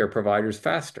healthcare providers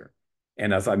faster.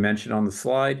 And as I mentioned on the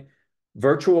slide,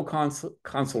 virtual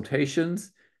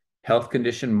consultations, health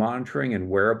condition monitoring and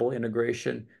wearable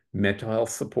integration, mental health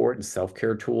support, and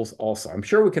self-care tools also. I'm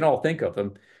sure we can all think of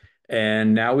them.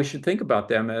 And now we should think about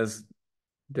them as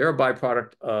they're a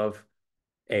byproduct of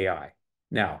AI.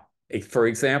 Now, for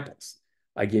examples,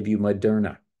 I give you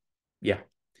Moderna. Yeah,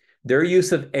 their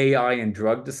use of AI in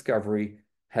drug discovery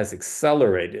has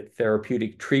accelerated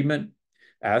therapeutic treatment,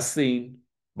 as seen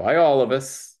by all of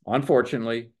us,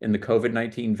 unfortunately, in the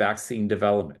COVID-19 vaccine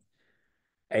development.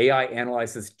 AI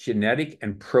analyzes genetic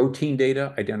and protein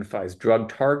data, identifies drug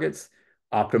targets,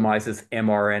 optimizes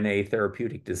mRNA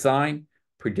therapeutic design,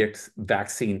 predicts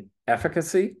vaccine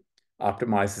efficacy,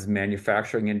 optimizes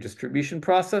manufacturing and distribution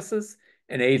processes,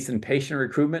 and aids in patient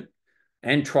recruitment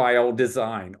and trial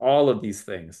design. All of these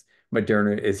things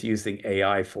Moderna is using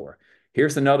AI for.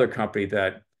 Here's another company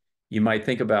that you might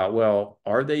think about, well,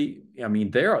 are they? I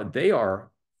mean, they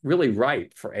are really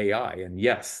ripe for AI. And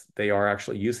yes, they are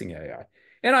actually using AI.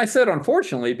 And I said,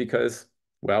 unfortunately, because,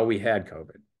 well, we had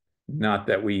COVID, not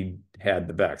that we had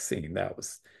the vaccine. That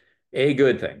was a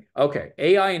good thing. Okay,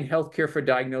 AI in healthcare for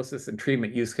diagnosis and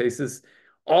treatment use cases.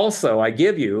 Also, I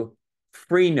give you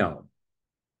Freenome.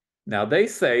 Now, they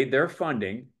say their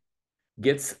funding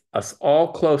gets us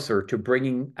all closer to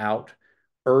bringing out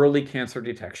early cancer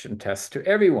detection tests to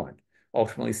everyone,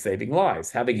 ultimately saving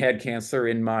lives. Having had cancer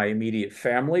in my immediate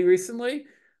family recently,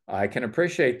 I can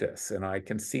appreciate this, and I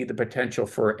can see the potential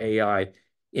for AI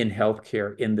in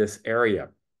healthcare in this area.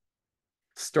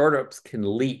 Startups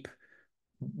can leap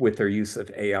with their use of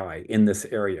AI in this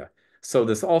area. So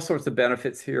there's all sorts of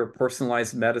benefits here,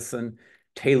 personalized medicine,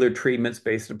 tailored treatments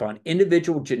based upon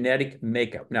individual genetic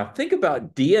makeup. Now, think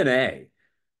about DNA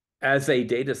as a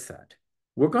data set.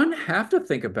 We're going to have to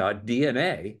think about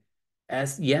DNA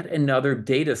as yet another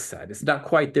data set. It's not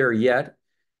quite there yet.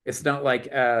 It's not like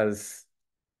as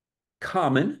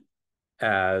common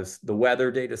as the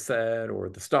weather data set or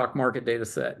the stock market data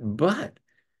set, but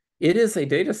it is a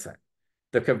data set.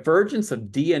 The convergence of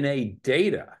DNA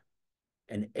data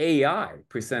and AI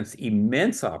presents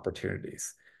immense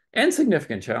opportunities and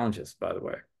significant challenges, by the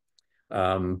way.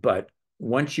 But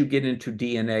once you get into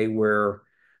DNA where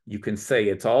you can say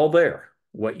it's all there,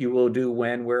 what you will do,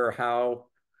 when, where, how,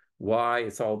 why,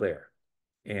 it's all there.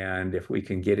 And if we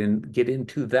can get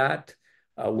into that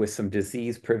with some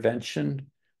disease prevention,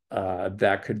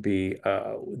 that could be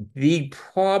the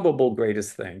probable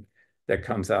greatest thing that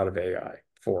comes out of AI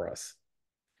for us,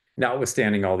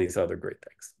 notwithstanding all these other great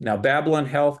things. Now, Babylon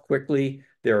Health, quickly,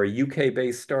 they're a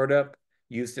UK-based startup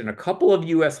used in a couple of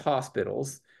US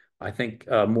hospitals. I think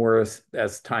more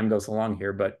as time goes along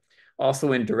here, but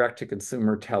also in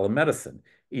direct-to-consumer telemedicine.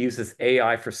 It uses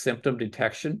AI for symptom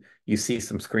detection. You see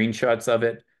some screenshots of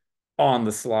it on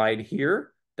the slide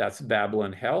here. That's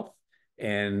Babylon Health.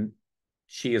 And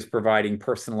she is providing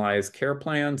personalized care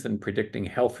plans and predicting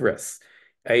health risks.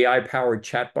 AI-powered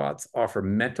chatbots offer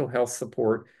mental health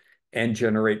support and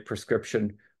generate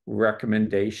prescription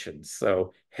recommendations.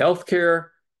 So healthcare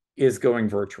is going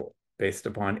virtual based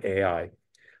upon AI.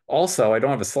 Also, I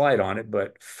don't have a slide on it,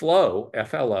 but Flow,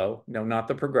 F-L-O, no, not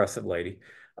the progressive lady,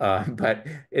 but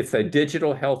it's a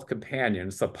digital health companion.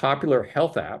 It's a popular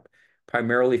health app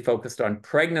primarily focused on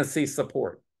pregnancy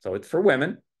support. So it's for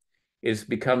women. It's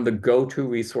become the go-to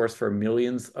resource for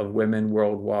millions of women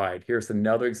worldwide. Here's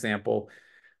another example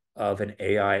of an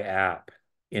AI app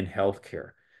in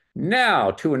healthcare.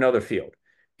 Now to another field,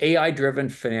 AI-driven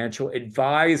financial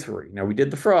advisory. Now we did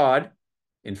the fraud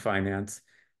in finance.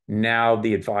 Now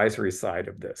the advisory side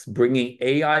of this, bringing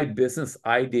AI business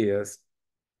ideas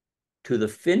to the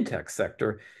fintech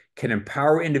sector can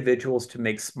empower individuals to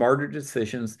make smarter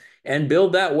decisions and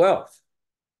build that wealth.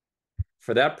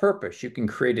 For that purpose, you can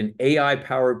create an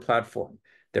AI-powered platform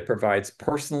that provides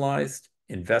personalized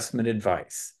investment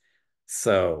advice.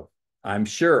 So I'm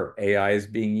sure AI is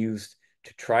being used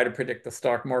to try to predict the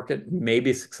stock market,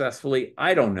 maybe successfully,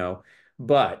 I don't know.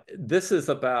 But this is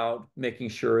about making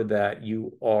sure that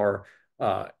you are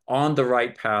on the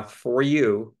right path for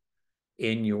you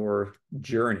in your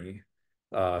journey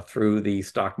through the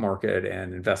stock market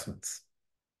and investments.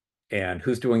 And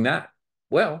who's doing that?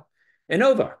 Well,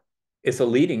 Innova is a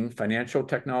leading financial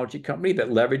technology company that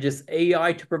leverages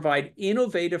AI to provide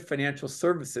innovative financial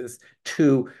services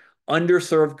to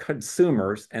underserved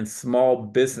consumers and small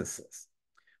businesses.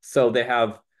 So they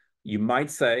have, you might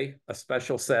say, a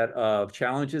special set of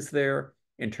challenges there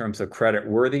in terms of credit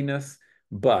worthiness,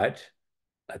 but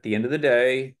at the end of the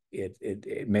day,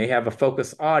 it may have a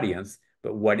focus audience,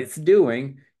 but what it's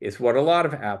doing is what a lot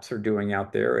of apps are doing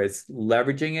out there. It's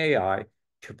leveraging AI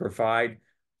to provide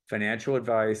financial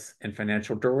advice and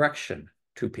financial direction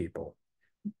to people.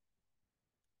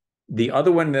 The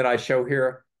other one that I show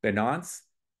here, Binance.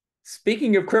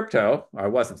 Speaking of crypto, I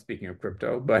wasn't speaking of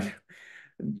crypto, but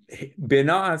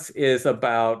Binance is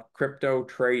about crypto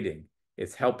trading.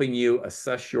 It's helping you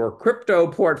assess your crypto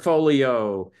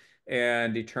portfolio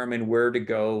and determine where to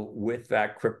go with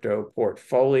that crypto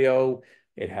portfolio.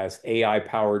 It has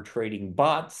AI-powered trading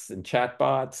bots and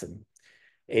chatbots and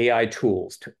AI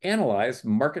tools to analyze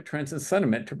market trends and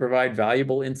sentiment to provide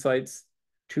valuable insights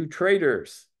to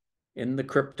traders in the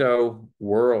crypto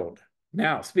world.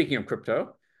 Now, speaking of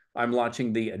crypto, I'm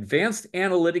launching the Advanced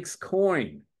Analytics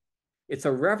Coin. It's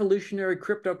a revolutionary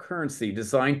cryptocurrency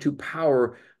designed to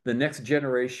power the next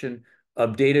generation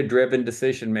of data-driven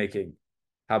decision-making.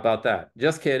 How about that?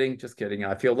 Just kidding, just kidding.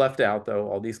 I feel left out, though,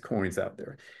 all these coins out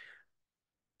there.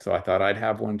 So I thought I'd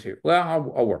have one too.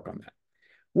 Well, I'll work on that.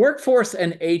 Workforce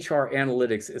and HR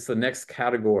analytics is the next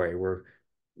category.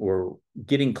 We're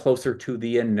getting closer to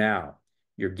the end now.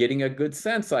 You're getting a good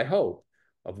sense, I hope,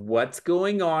 of what's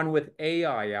going on with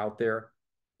AI out there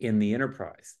in the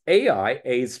enterprise. AI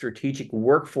aids strategic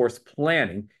workforce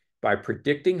planning by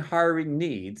predicting hiring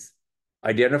needs,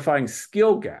 identifying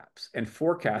skill gaps, and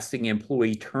forecasting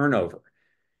employee turnover.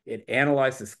 It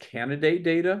analyzes candidate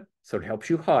data, so it helps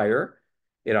you hire.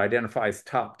 It identifies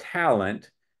top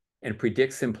talent and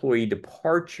predicts employee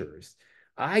departures.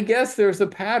 I guess there's a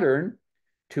pattern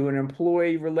to an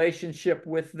employee relationship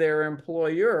with their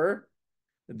employer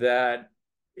that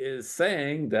is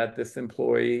saying that this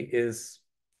employee is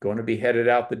going to be headed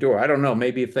out the door. I don't know,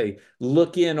 maybe if they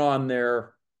look in on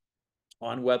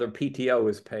whether PTO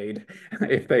is paid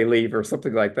if they leave or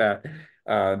something like that.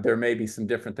 There may be some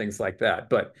different things like that.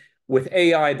 But with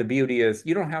AI, the beauty is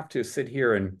you don't have to sit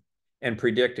here and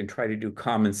predict and try to do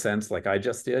common sense like I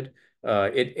just did.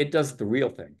 It does the real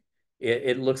thing.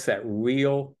 It looks at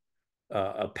real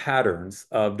patterns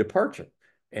of departure.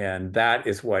 And that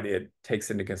is what it takes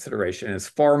into consideration. It's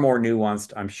far more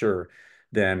nuanced, I'm sure,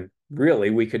 than really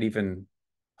we could even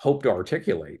hope to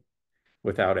articulate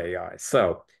without AI.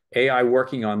 So AI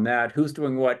working on that. Who's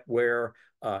doing what, where?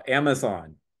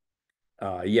 Amazon.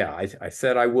 Yeah, I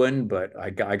said I wouldn't, but I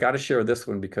got to share this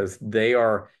one because they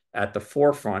are at the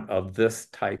forefront of this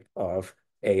type of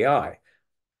AI,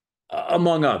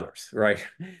 among others, right?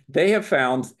 They have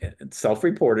found,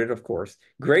 self-reported, of course,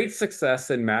 great success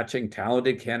in matching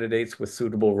talented candidates with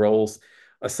suitable roles,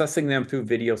 assessing them through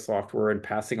video software, and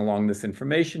passing along this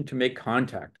information to make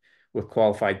contact with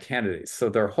qualified candidates. So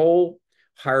their whole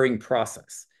hiring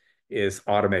process is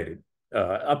automated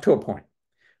up to a point.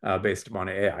 Based upon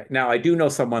AI. Now, I do know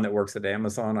someone that works at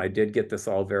Amazon. I did get this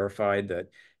all verified that,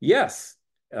 yes,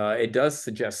 it does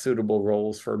suggest suitable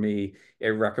roles for me. It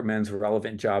recommends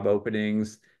relevant job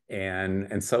openings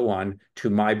and so on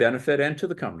to my benefit and to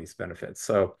the company's benefit.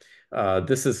 So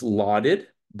this is lauded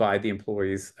by the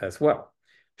employees as well.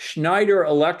 Schneider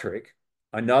Electric,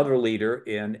 another leader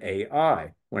in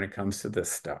AI when it comes to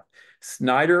this stuff.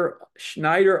 Schneider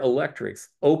Electric's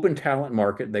open talent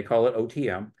market, they call it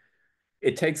OTM,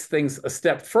 it takes things a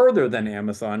step further than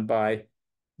Amazon by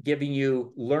giving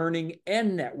you learning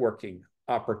and networking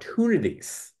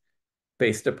opportunities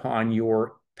based upon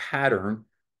your pattern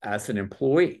as an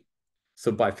employee.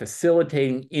 So by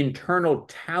facilitating internal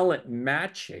talent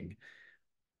matching,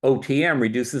 OTM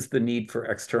reduces the need for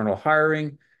external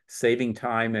hiring, saving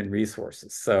time and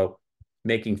resources. So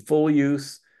making full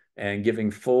use and giving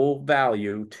full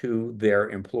value to their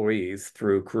employees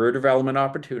through career development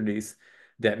opportunities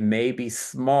that may be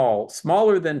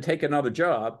smaller than take another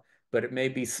job, but it may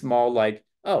be small like,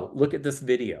 oh, look at this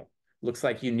video. Looks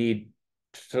like you need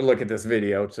to look at this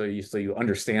video so you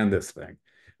understand this thing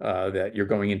that you're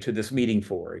going into this meeting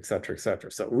for, et cetera, et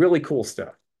cetera. So really cool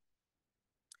stuff.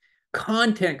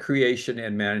 Content creation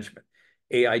and management.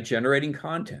 AI generating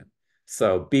content.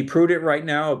 So be prudent right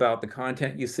now about the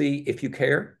content you see if you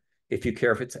care. If you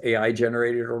care if it's AI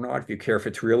generated or not, if you care if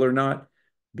it's real or not,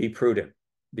 be prudent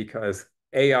because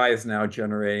AI is now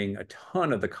generating a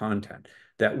ton of the content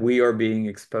that we are being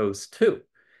exposed to.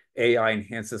 AI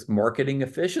enhances marketing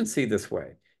efficiency this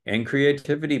way and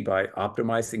creativity by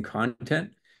optimizing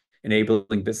content,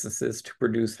 enabling businesses to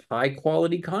produce high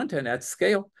quality content at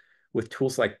scale with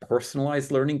tools like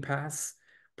personalized learning paths,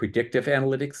 predictive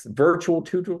analytics, virtual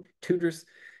tutors,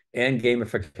 and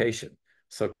gamification.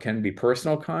 So it can be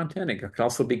personal content. It can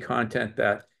also be content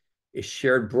that is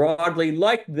shared broadly,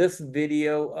 like this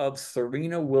video of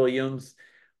Serena Williams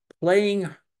playing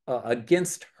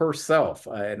against herself,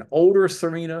 an older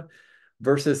Serena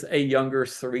versus a younger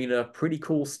Serena. Pretty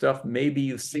cool stuff. Maybe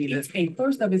you've seen It's it. a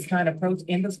first of its kind approach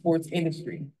in the sports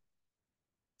industry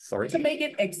Sorry. to make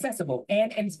it accessible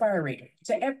and inspiring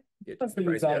to everyone. Was the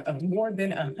result of more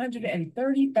than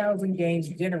 130,000 games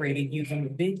generated using the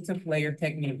big to player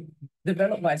technique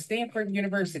developed by Stanford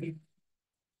University.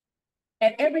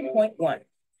 At every point one,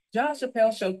 Josh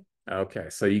Chappelle showed. Okay,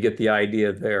 so you get the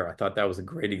idea there. I thought that was a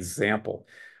great example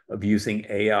of using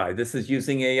AI. This is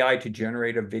using AI to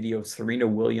generate a video of Serena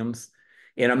Williams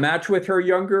in a match with her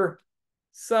younger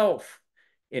self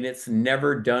in its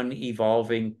never done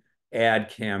evolving ad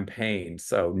campaign.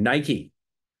 So Nike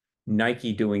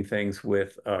doing things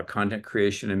with content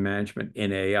creation and management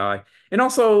in AI, and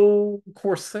also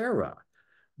Coursera.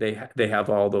 They have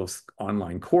all those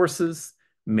online courses.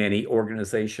 Many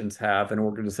organizations have an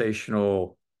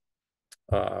organizational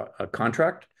a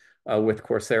contract with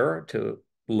Coursera to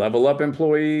level up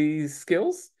employees'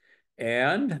 skills,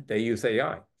 and they use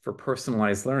AI for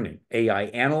personalized learning. AI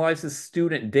analyzes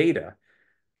student data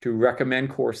to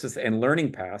recommend courses and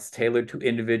learning paths tailored to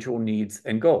individual needs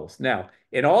and goals. Now,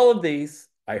 in all of these,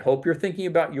 I hope you're thinking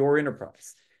about your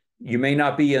enterprise. You may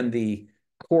not be in the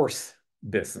course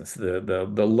business,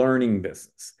 the learning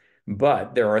business,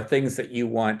 but there are things that you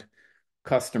want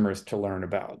customers to learn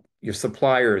about, your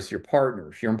suppliers, your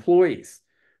partners, your employees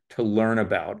to learn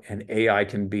about, and AI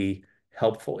can be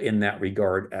helpful in that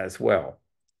regard as well.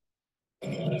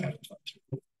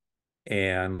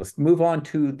 And let's move on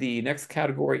to the next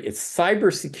category. It's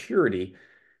cybersecurity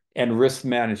and risk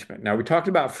management. Now, we talked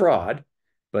about fraud,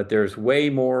 but there's way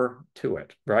more to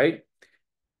it, right?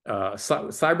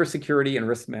 Cybersecurity and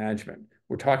risk management.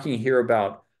 We're talking here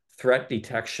about threat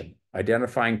detection,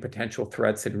 identifying potential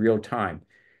threats in real time,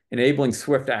 enabling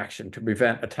swift action to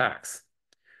prevent attacks.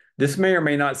 This may or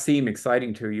may not seem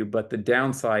exciting to you, but the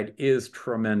downside is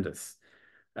tremendous,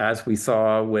 as we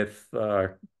saw with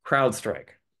CrowdStrike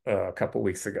a couple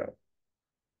weeks ago.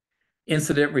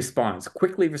 Incident response,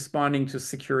 quickly responding to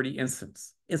security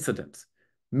incidents,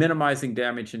 minimizing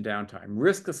damage and downtime,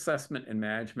 risk assessment and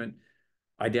management,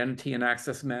 identity and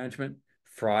access management,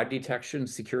 fraud detection,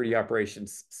 security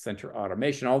operations center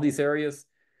automation. All these areas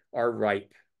are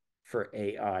ripe for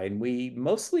AI, and we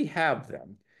mostly have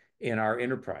them in our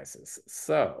enterprises.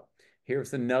 So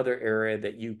here's another area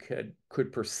that you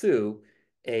could pursue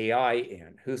AI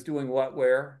in. Who's doing what,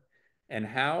 where, and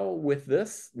how with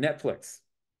this? Netflix.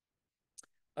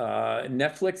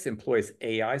 Netflix employs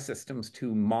AI systems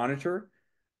to monitor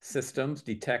systems,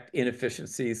 detect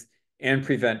inefficiencies, and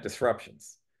prevent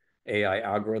disruptions. AI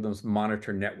algorithms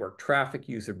monitor network traffic,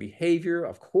 user behavior,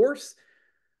 of course.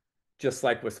 Just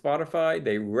like with Spotify,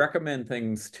 they recommend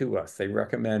things to us. They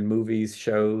recommend movies,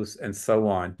 shows, and so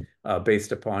on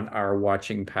based upon our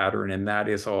watching pattern, and that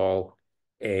is all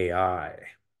AI.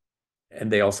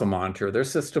 And they also monitor their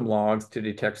system logs to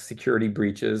detect security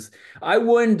breaches. I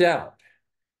wouldn't doubt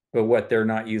but what they're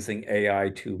not using AI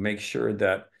to make sure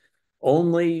that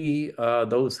only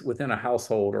those within a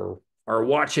household are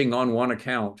watching on one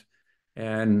account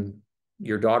and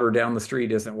your daughter down the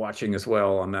street isn't watching as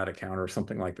well on that account or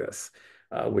something like this,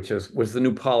 which was the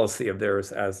new policy of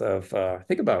theirs as of, I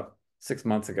think about 6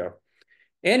 months ago.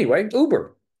 Anyway,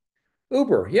 Uber,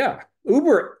 yeah.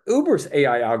 Uber's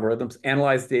AI algorithms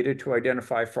analyze data to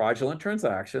identify fraudulent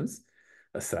transactions,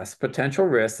 assess potential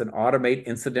risks, and automate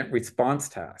incident response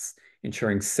tasks,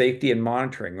 ensuring safety and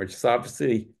monitoring, which is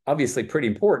obviously pretty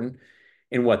important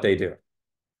in what they do.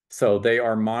 So they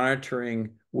are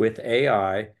monitoring with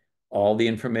AI all the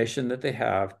information that they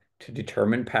have to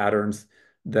determine patterns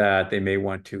that they may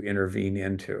want to intervene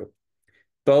into.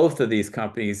 Both of these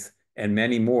companies and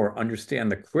many more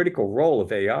understand the critical role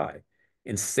of AI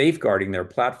in safeguarding their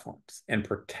platforms and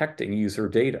protecting user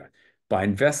data. By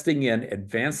investing in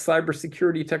advanced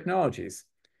cybersecurity technologies,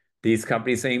 these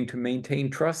companies aim to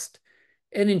maintain trust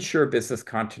and ensure business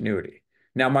continuity.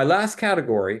 Now, my last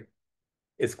category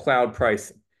is cloud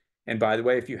pricing. And by the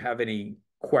way, if you have any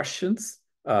questions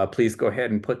please go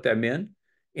ahead and put them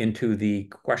into the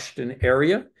question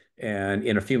area. And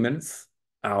in a few minutes,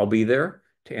 I'll be there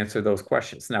to answer those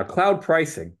questions. Now, cloud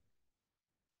pricing.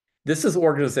 This is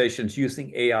organizations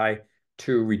using AI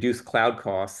to reduce cloud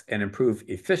costs and improve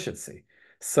efficiency.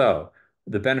 So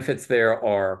the benefits there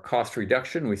are cost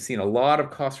reduction. We've seen a lot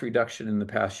of cost reduction in the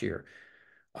past year.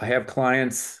 I have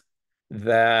clients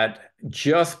that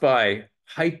just by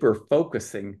hyper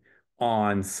focusing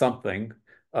on something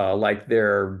like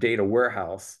their data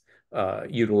warehouse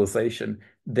utilization,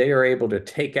 they are able to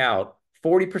take out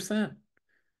 40%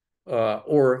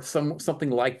 or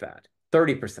something like that,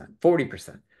 30%,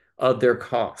 40% of their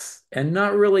costs and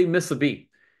not really miss a beat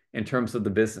in terms of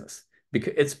the business.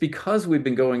 It's because we've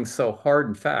been going so hard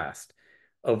and fast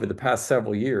over the past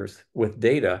several years with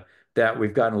data that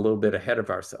we've gotten a little bit ahead of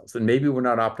ourselves. And maybe we're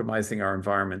not optimizing our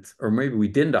environments, or maybe we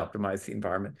didn't optimize the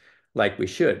environment like we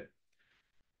should.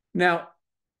 Now,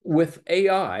 with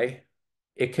AI,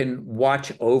 it can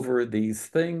watch over these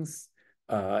things.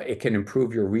 It can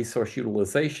improve your resource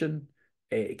utilization.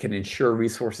 It can ensure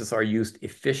resources are used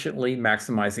efficiently,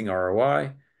 maximizing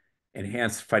ROI,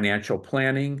 enhance financial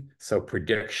planning. So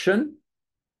prediction,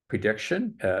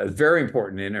 very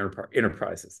important in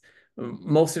enterprises.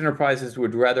 Most enterprises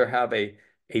would rather have a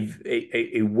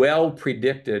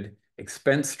well-predicted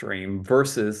expense stream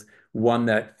versus one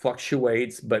that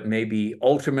fluctuates, but maybe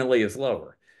ultimately is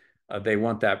lower. They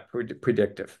want that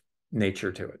predictive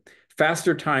nature to it.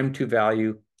 Faster time to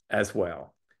value as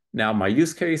well. Now, my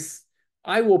use case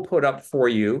I will put up for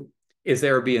you is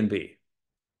Airbnb.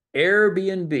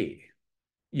 Airbnb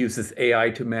uses AI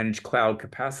to manage cloud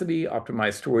capacity,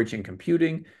 optimize storage and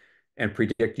computing, and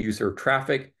predict user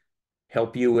traffic,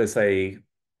 help you as a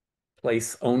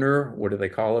place owner, what do they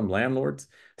call them, landlords,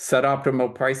 set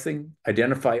optimal pricing,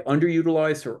 identify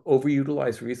underutilized or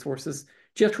overutilized resources,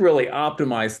 just really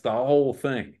optimize the whole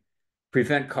thing,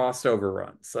 prevent cost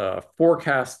overruns,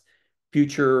 forecast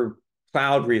future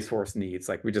cloud resource needs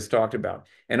like we just talked about,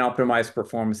 and optimize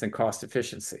performance and cost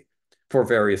efficiency for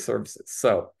various services.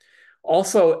 So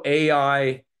also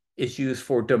AI is used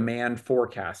for demand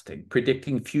forecasting,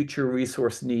 predicting future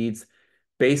resource needs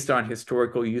based on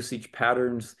historical usage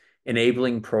patterns,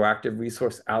 enabling proactive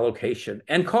resource allocation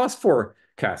and cost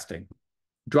forecasting.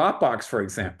 Dropbox, for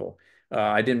example,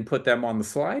 I didn't put them on the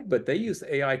slide, but they use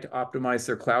AI to optimize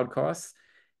their cloud costs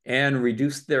and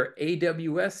reduce their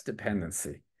AWS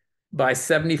dependency by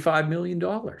 $75 million.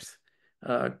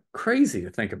 Crazy to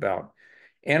think about.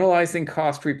 Analyzing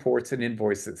cost reports and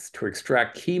invoices to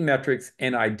extract key metrics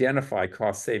and identify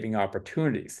cost-saving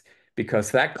opportunities,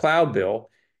 because that cloud bill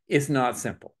is not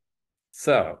simple.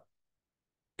 So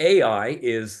AI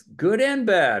is good and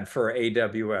bad for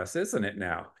AWS, isn't it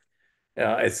now?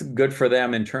 It's good for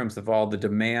them in terms of all the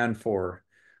demand for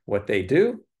what they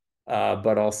do,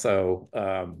 but also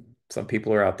some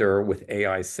people are out there with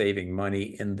AI saving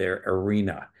money in their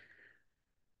arena.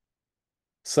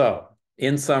 So,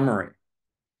 in summary,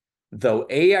 though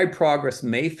AI progress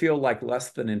may feel like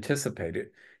less than anticipated,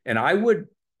 and I would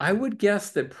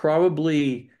guess that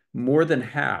probably more than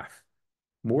half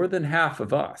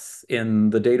of us in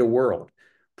the data world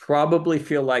probably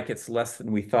feel like it's less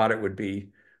than we thought it would be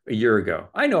a year ago.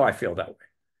 I know I feel that way.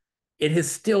 It has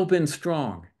still been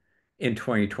strong in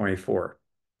 2024.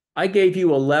 I gave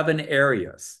you 11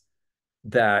 areas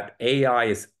that AI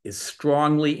is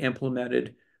strongly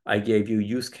implemented. I gave you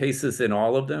use cases in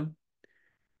all of them.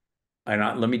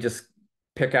 And let me just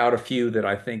pick out a few that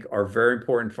I think are very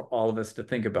important for all of us to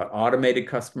think about. Automated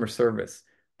customer service,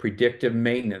 predictive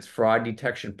maintenance, fraud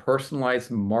detection,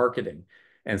 personalized marketing.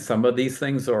 And some of these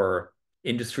things are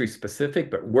industry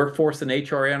specific, but workforce and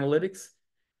HR analytics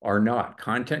are not.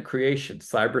 Content creation,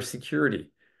 cybersecurity,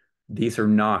 these are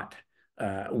not.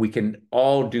 We can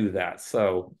all do that.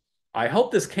 So I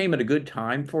hope this came at a good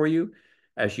time for you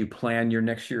as you plan your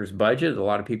next year's budget. A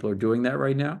lot of people are doing that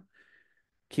right now.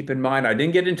 Keep in mind, I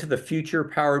didn't get into the future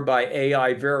powered by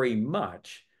AI very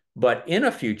much, but in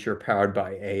a future powered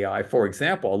by AI, for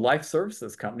example, a life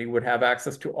services company would have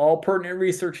access to all pertinent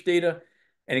research data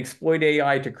and exploit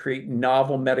AI to create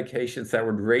novel medications that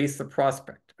would raise the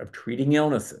prospect of treating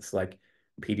illnesses like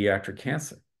pediatric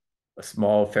cancer. A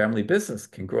small family business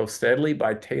can grow steadily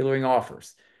by tailoring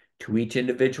offers to each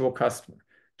individual customer.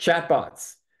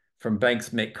 Chatbots from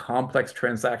banks make complex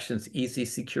transactions easy,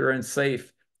 secure, and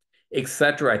safe,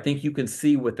 etc. I think you can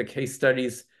see with the case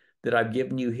studies that I've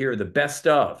given you here, the best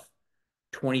of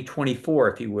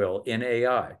 2024, if you will, in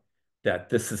AI, that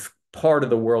this is part of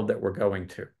the world that we're going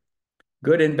to.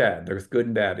 Good and bad. There's good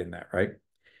and bad in that, right?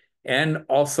 And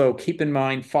also keep in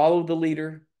mind, follow the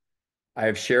leader. I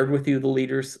have shared with you the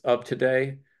leaders of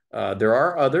today. There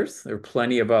are others. There are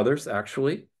plenty of others,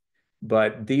 actually.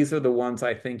 But these are the ones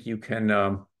I think you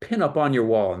can pin up on your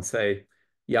wall and say,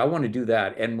 yeah, I want to do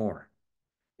that and more,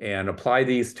 and apply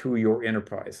these to your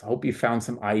enterprise. I hope you found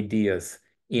some ideas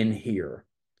in here.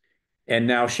 And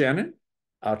now, Shannon,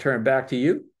 I'll turn it back to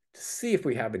you to see if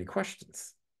we have any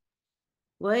questions.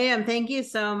 William, thank you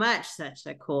so much. Such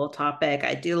a cool topic.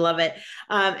 I do love it.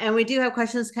 And we do have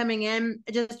questions coming in.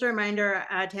 Just a reminder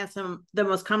to answer the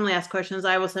most commonly asked questions,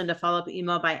 I will send a follow-up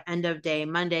email by end of day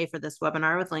Monday for this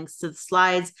webinar with links to the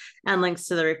slides and links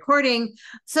to the recording.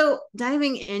 So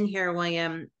diving in here,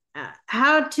 William,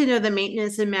 how to know the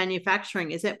maintenance in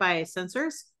manufacturing? Is it by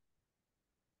sensors?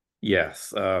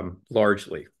 Yes,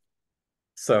 largely.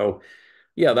 So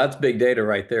yeah, that's big data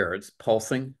right there. It's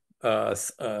pulsing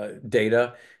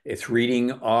data. It's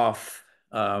reading off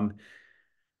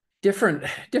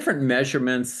different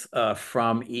measurements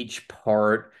from each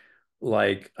part,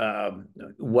 like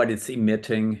what it's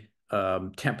emitting,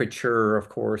 temperature, of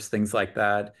course, things like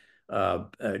that,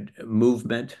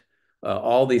 movement,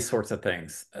 all these sorts of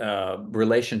things,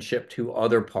 relationship to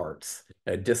other parts,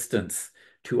 distance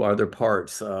to other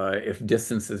parts, if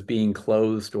distance is being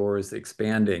closed or is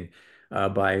expanding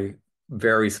by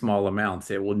very small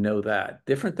amounts, it will know that.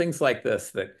 Different things like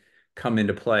this that come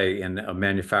into play in a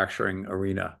manufacturing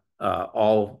arena.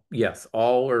 Yes,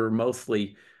 all or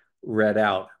mostly read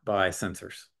out by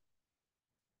sensors.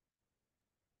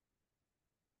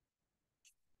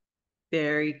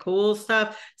 Very cool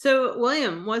stuff. So,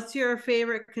 William, what's your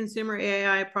favorite consumer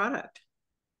AI product?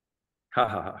 Ha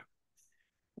ha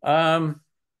ha.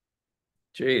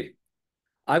 Gee,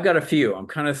 I've got a few. I'm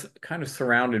kind of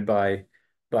surrounded by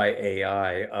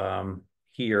AI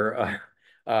here.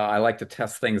 I like to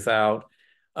test things out.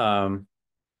 Um,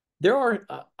 there are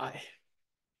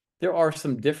there are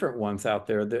some different ones out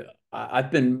there that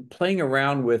I've been playing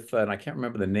around with, and I can't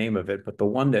remember the name of it, but the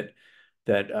one that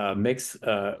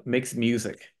makes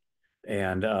music,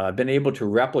 and I've been able to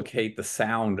replicate the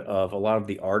sound of a lot of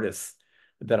the artists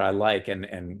that I like,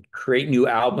 and create new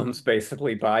albums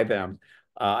basically by them.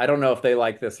 I don't know if they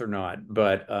like this or not,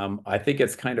 but I think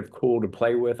it's kind of cool to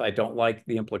play with. I don't like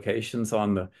the implications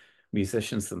on the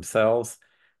musicians themselves,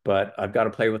 but I've got to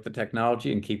play with the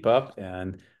technology and keep up.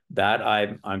 And that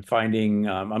I'm finding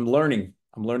I'm learning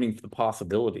the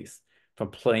possibilities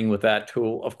from playing with that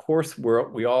tool. Of course,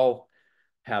 we all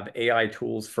have AI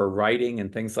tools for writing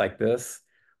and things like this,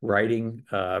 writing,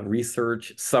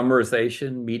 research,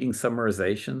 summarization, meeting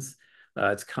summarizations.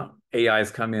 AI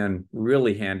has come in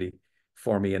really handy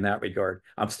for me in that regard.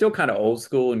 I'm still kind of old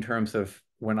school in terms of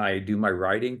when I do my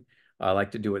writing. I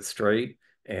like to do it straight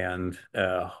and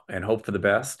hope for the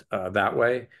best that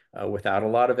way without a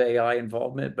lot of AI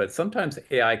involvement. But sometimes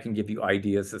AI can give you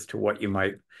ideas as to what you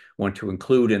might want to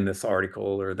include in this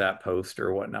article or that post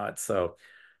or whatnot. So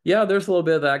yeah, there's a little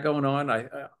bit of that going on.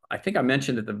 I think I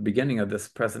mentioned at the beginning of this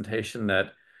presentation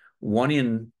that one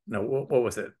in, no, what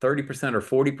was it, 30% or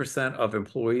 40% of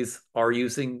employees are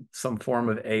using some form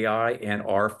of AI and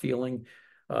are feeling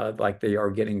like they are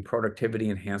getting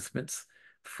productivity enhancements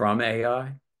from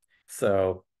AI.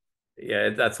 So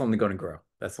yeah, that's only going to grow.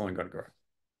 That's only going to grow.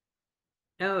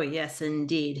 Oh, yes,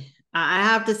 indeed. I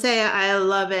have to say, I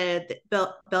love it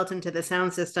built into the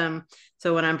sound system.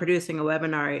 So when I'm producing a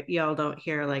webinar, y'all don't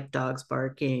hear like dogs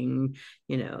barking,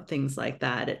 things like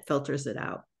that. It filters it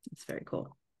out. It's very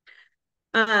cool.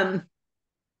 So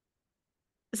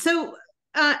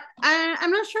I'm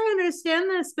not sure I understand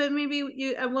this, but maybe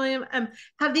you, William,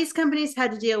 have these companies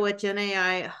had to deal with Gen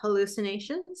AI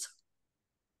hallucinations?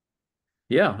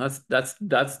 Yeah, that's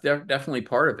definitely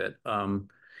part of it.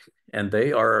 And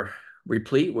they are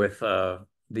replete with the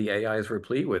AI is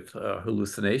replete with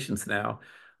hallucinations now.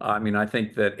 I mean, I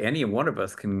think that any one of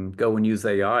us can go and use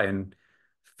AI and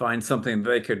find something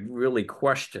they could really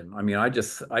question. I mean, I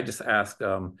just asked,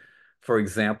 for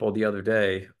example, the other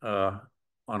day on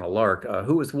a lark,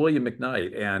 who was William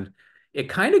McKnight, and it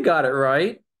kind of got it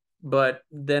right, but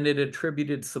then it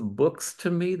attributed some books to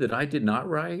me that I did not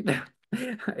write.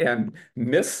 And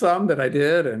missed some that I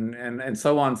did, and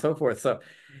so on and so forth. So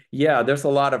yeah, there's a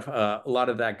lot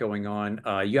of that going on.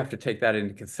 You have to take that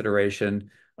into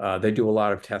consideration. They do a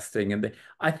lot of testing, and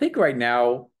I think right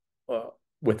now,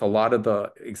 with a lot of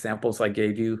the examples I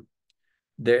gave you,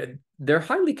 they're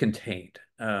highly contained.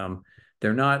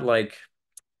 They're not like,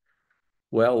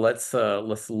 well, let's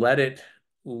let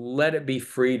it be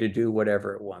free to do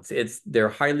whatever it wants. They're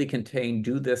highly contained.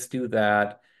 Do this, do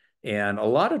that, and a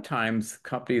lot of times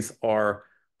companies are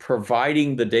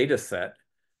providing the data set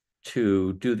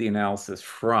to do the analysis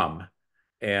from,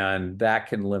 and that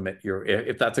can limit your,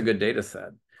 if that's a good data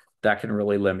set. that can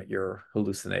really limit your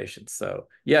hallucinations. So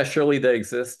yeah, surely they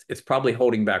exist. It's probably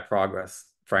holding back progress,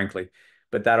 frankly,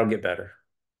 but that'll get better.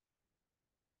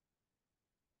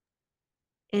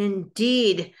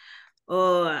 Indeed.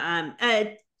 Oh,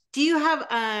 do you have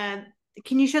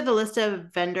can you share the list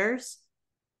of vendors?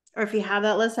 Or if you have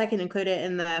that list, I can include it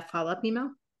in the follow-up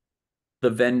email. The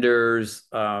vendors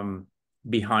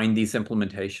behind these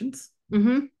implementations.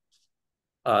 Mm-hmm.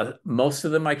 Most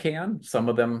of them I can, some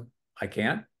of them I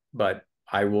can't, but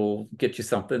I will get you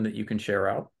something that you can share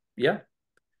out. Yeah.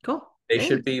 Cool. They Thanks.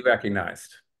 should be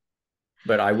recognized.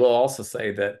 But I will also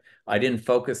say that I didn't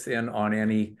focus in on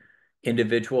any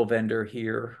individual vendor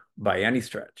here by any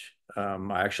stretch.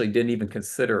 I actually didn't even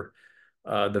consider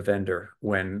the vendor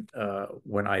when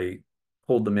I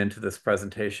pulled them into this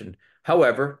presentation.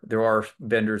 However, there are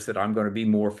vendors that I'm going to be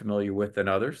more familiar with than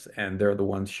others, and they're the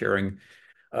ones sharing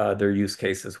their use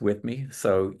cases with me.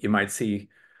 So you might see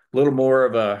a little more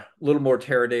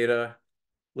Teradata, a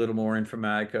little more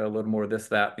Informatica, a little more this,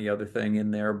 that, and the other thing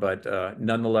in there. But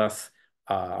nonetheless,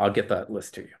 I'll get that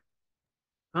list to you.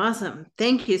 Awesome.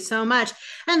 Thank you so much.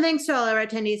 And thanks to all our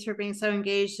attendees for being so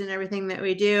engaged in everything that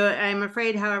we do. I'm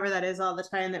afraid, however, that is all the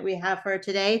time that we have for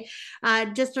today.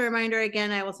 Just a reminder again,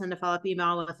 I will send a follow-up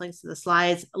email with links to the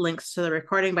slides, links to the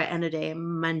recording by end of day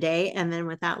Monday, and then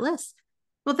with that list.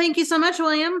 Well, thank you so much,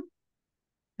 William.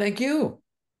 Thank you.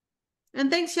 And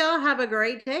thanks, y'all. Have a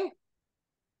great day.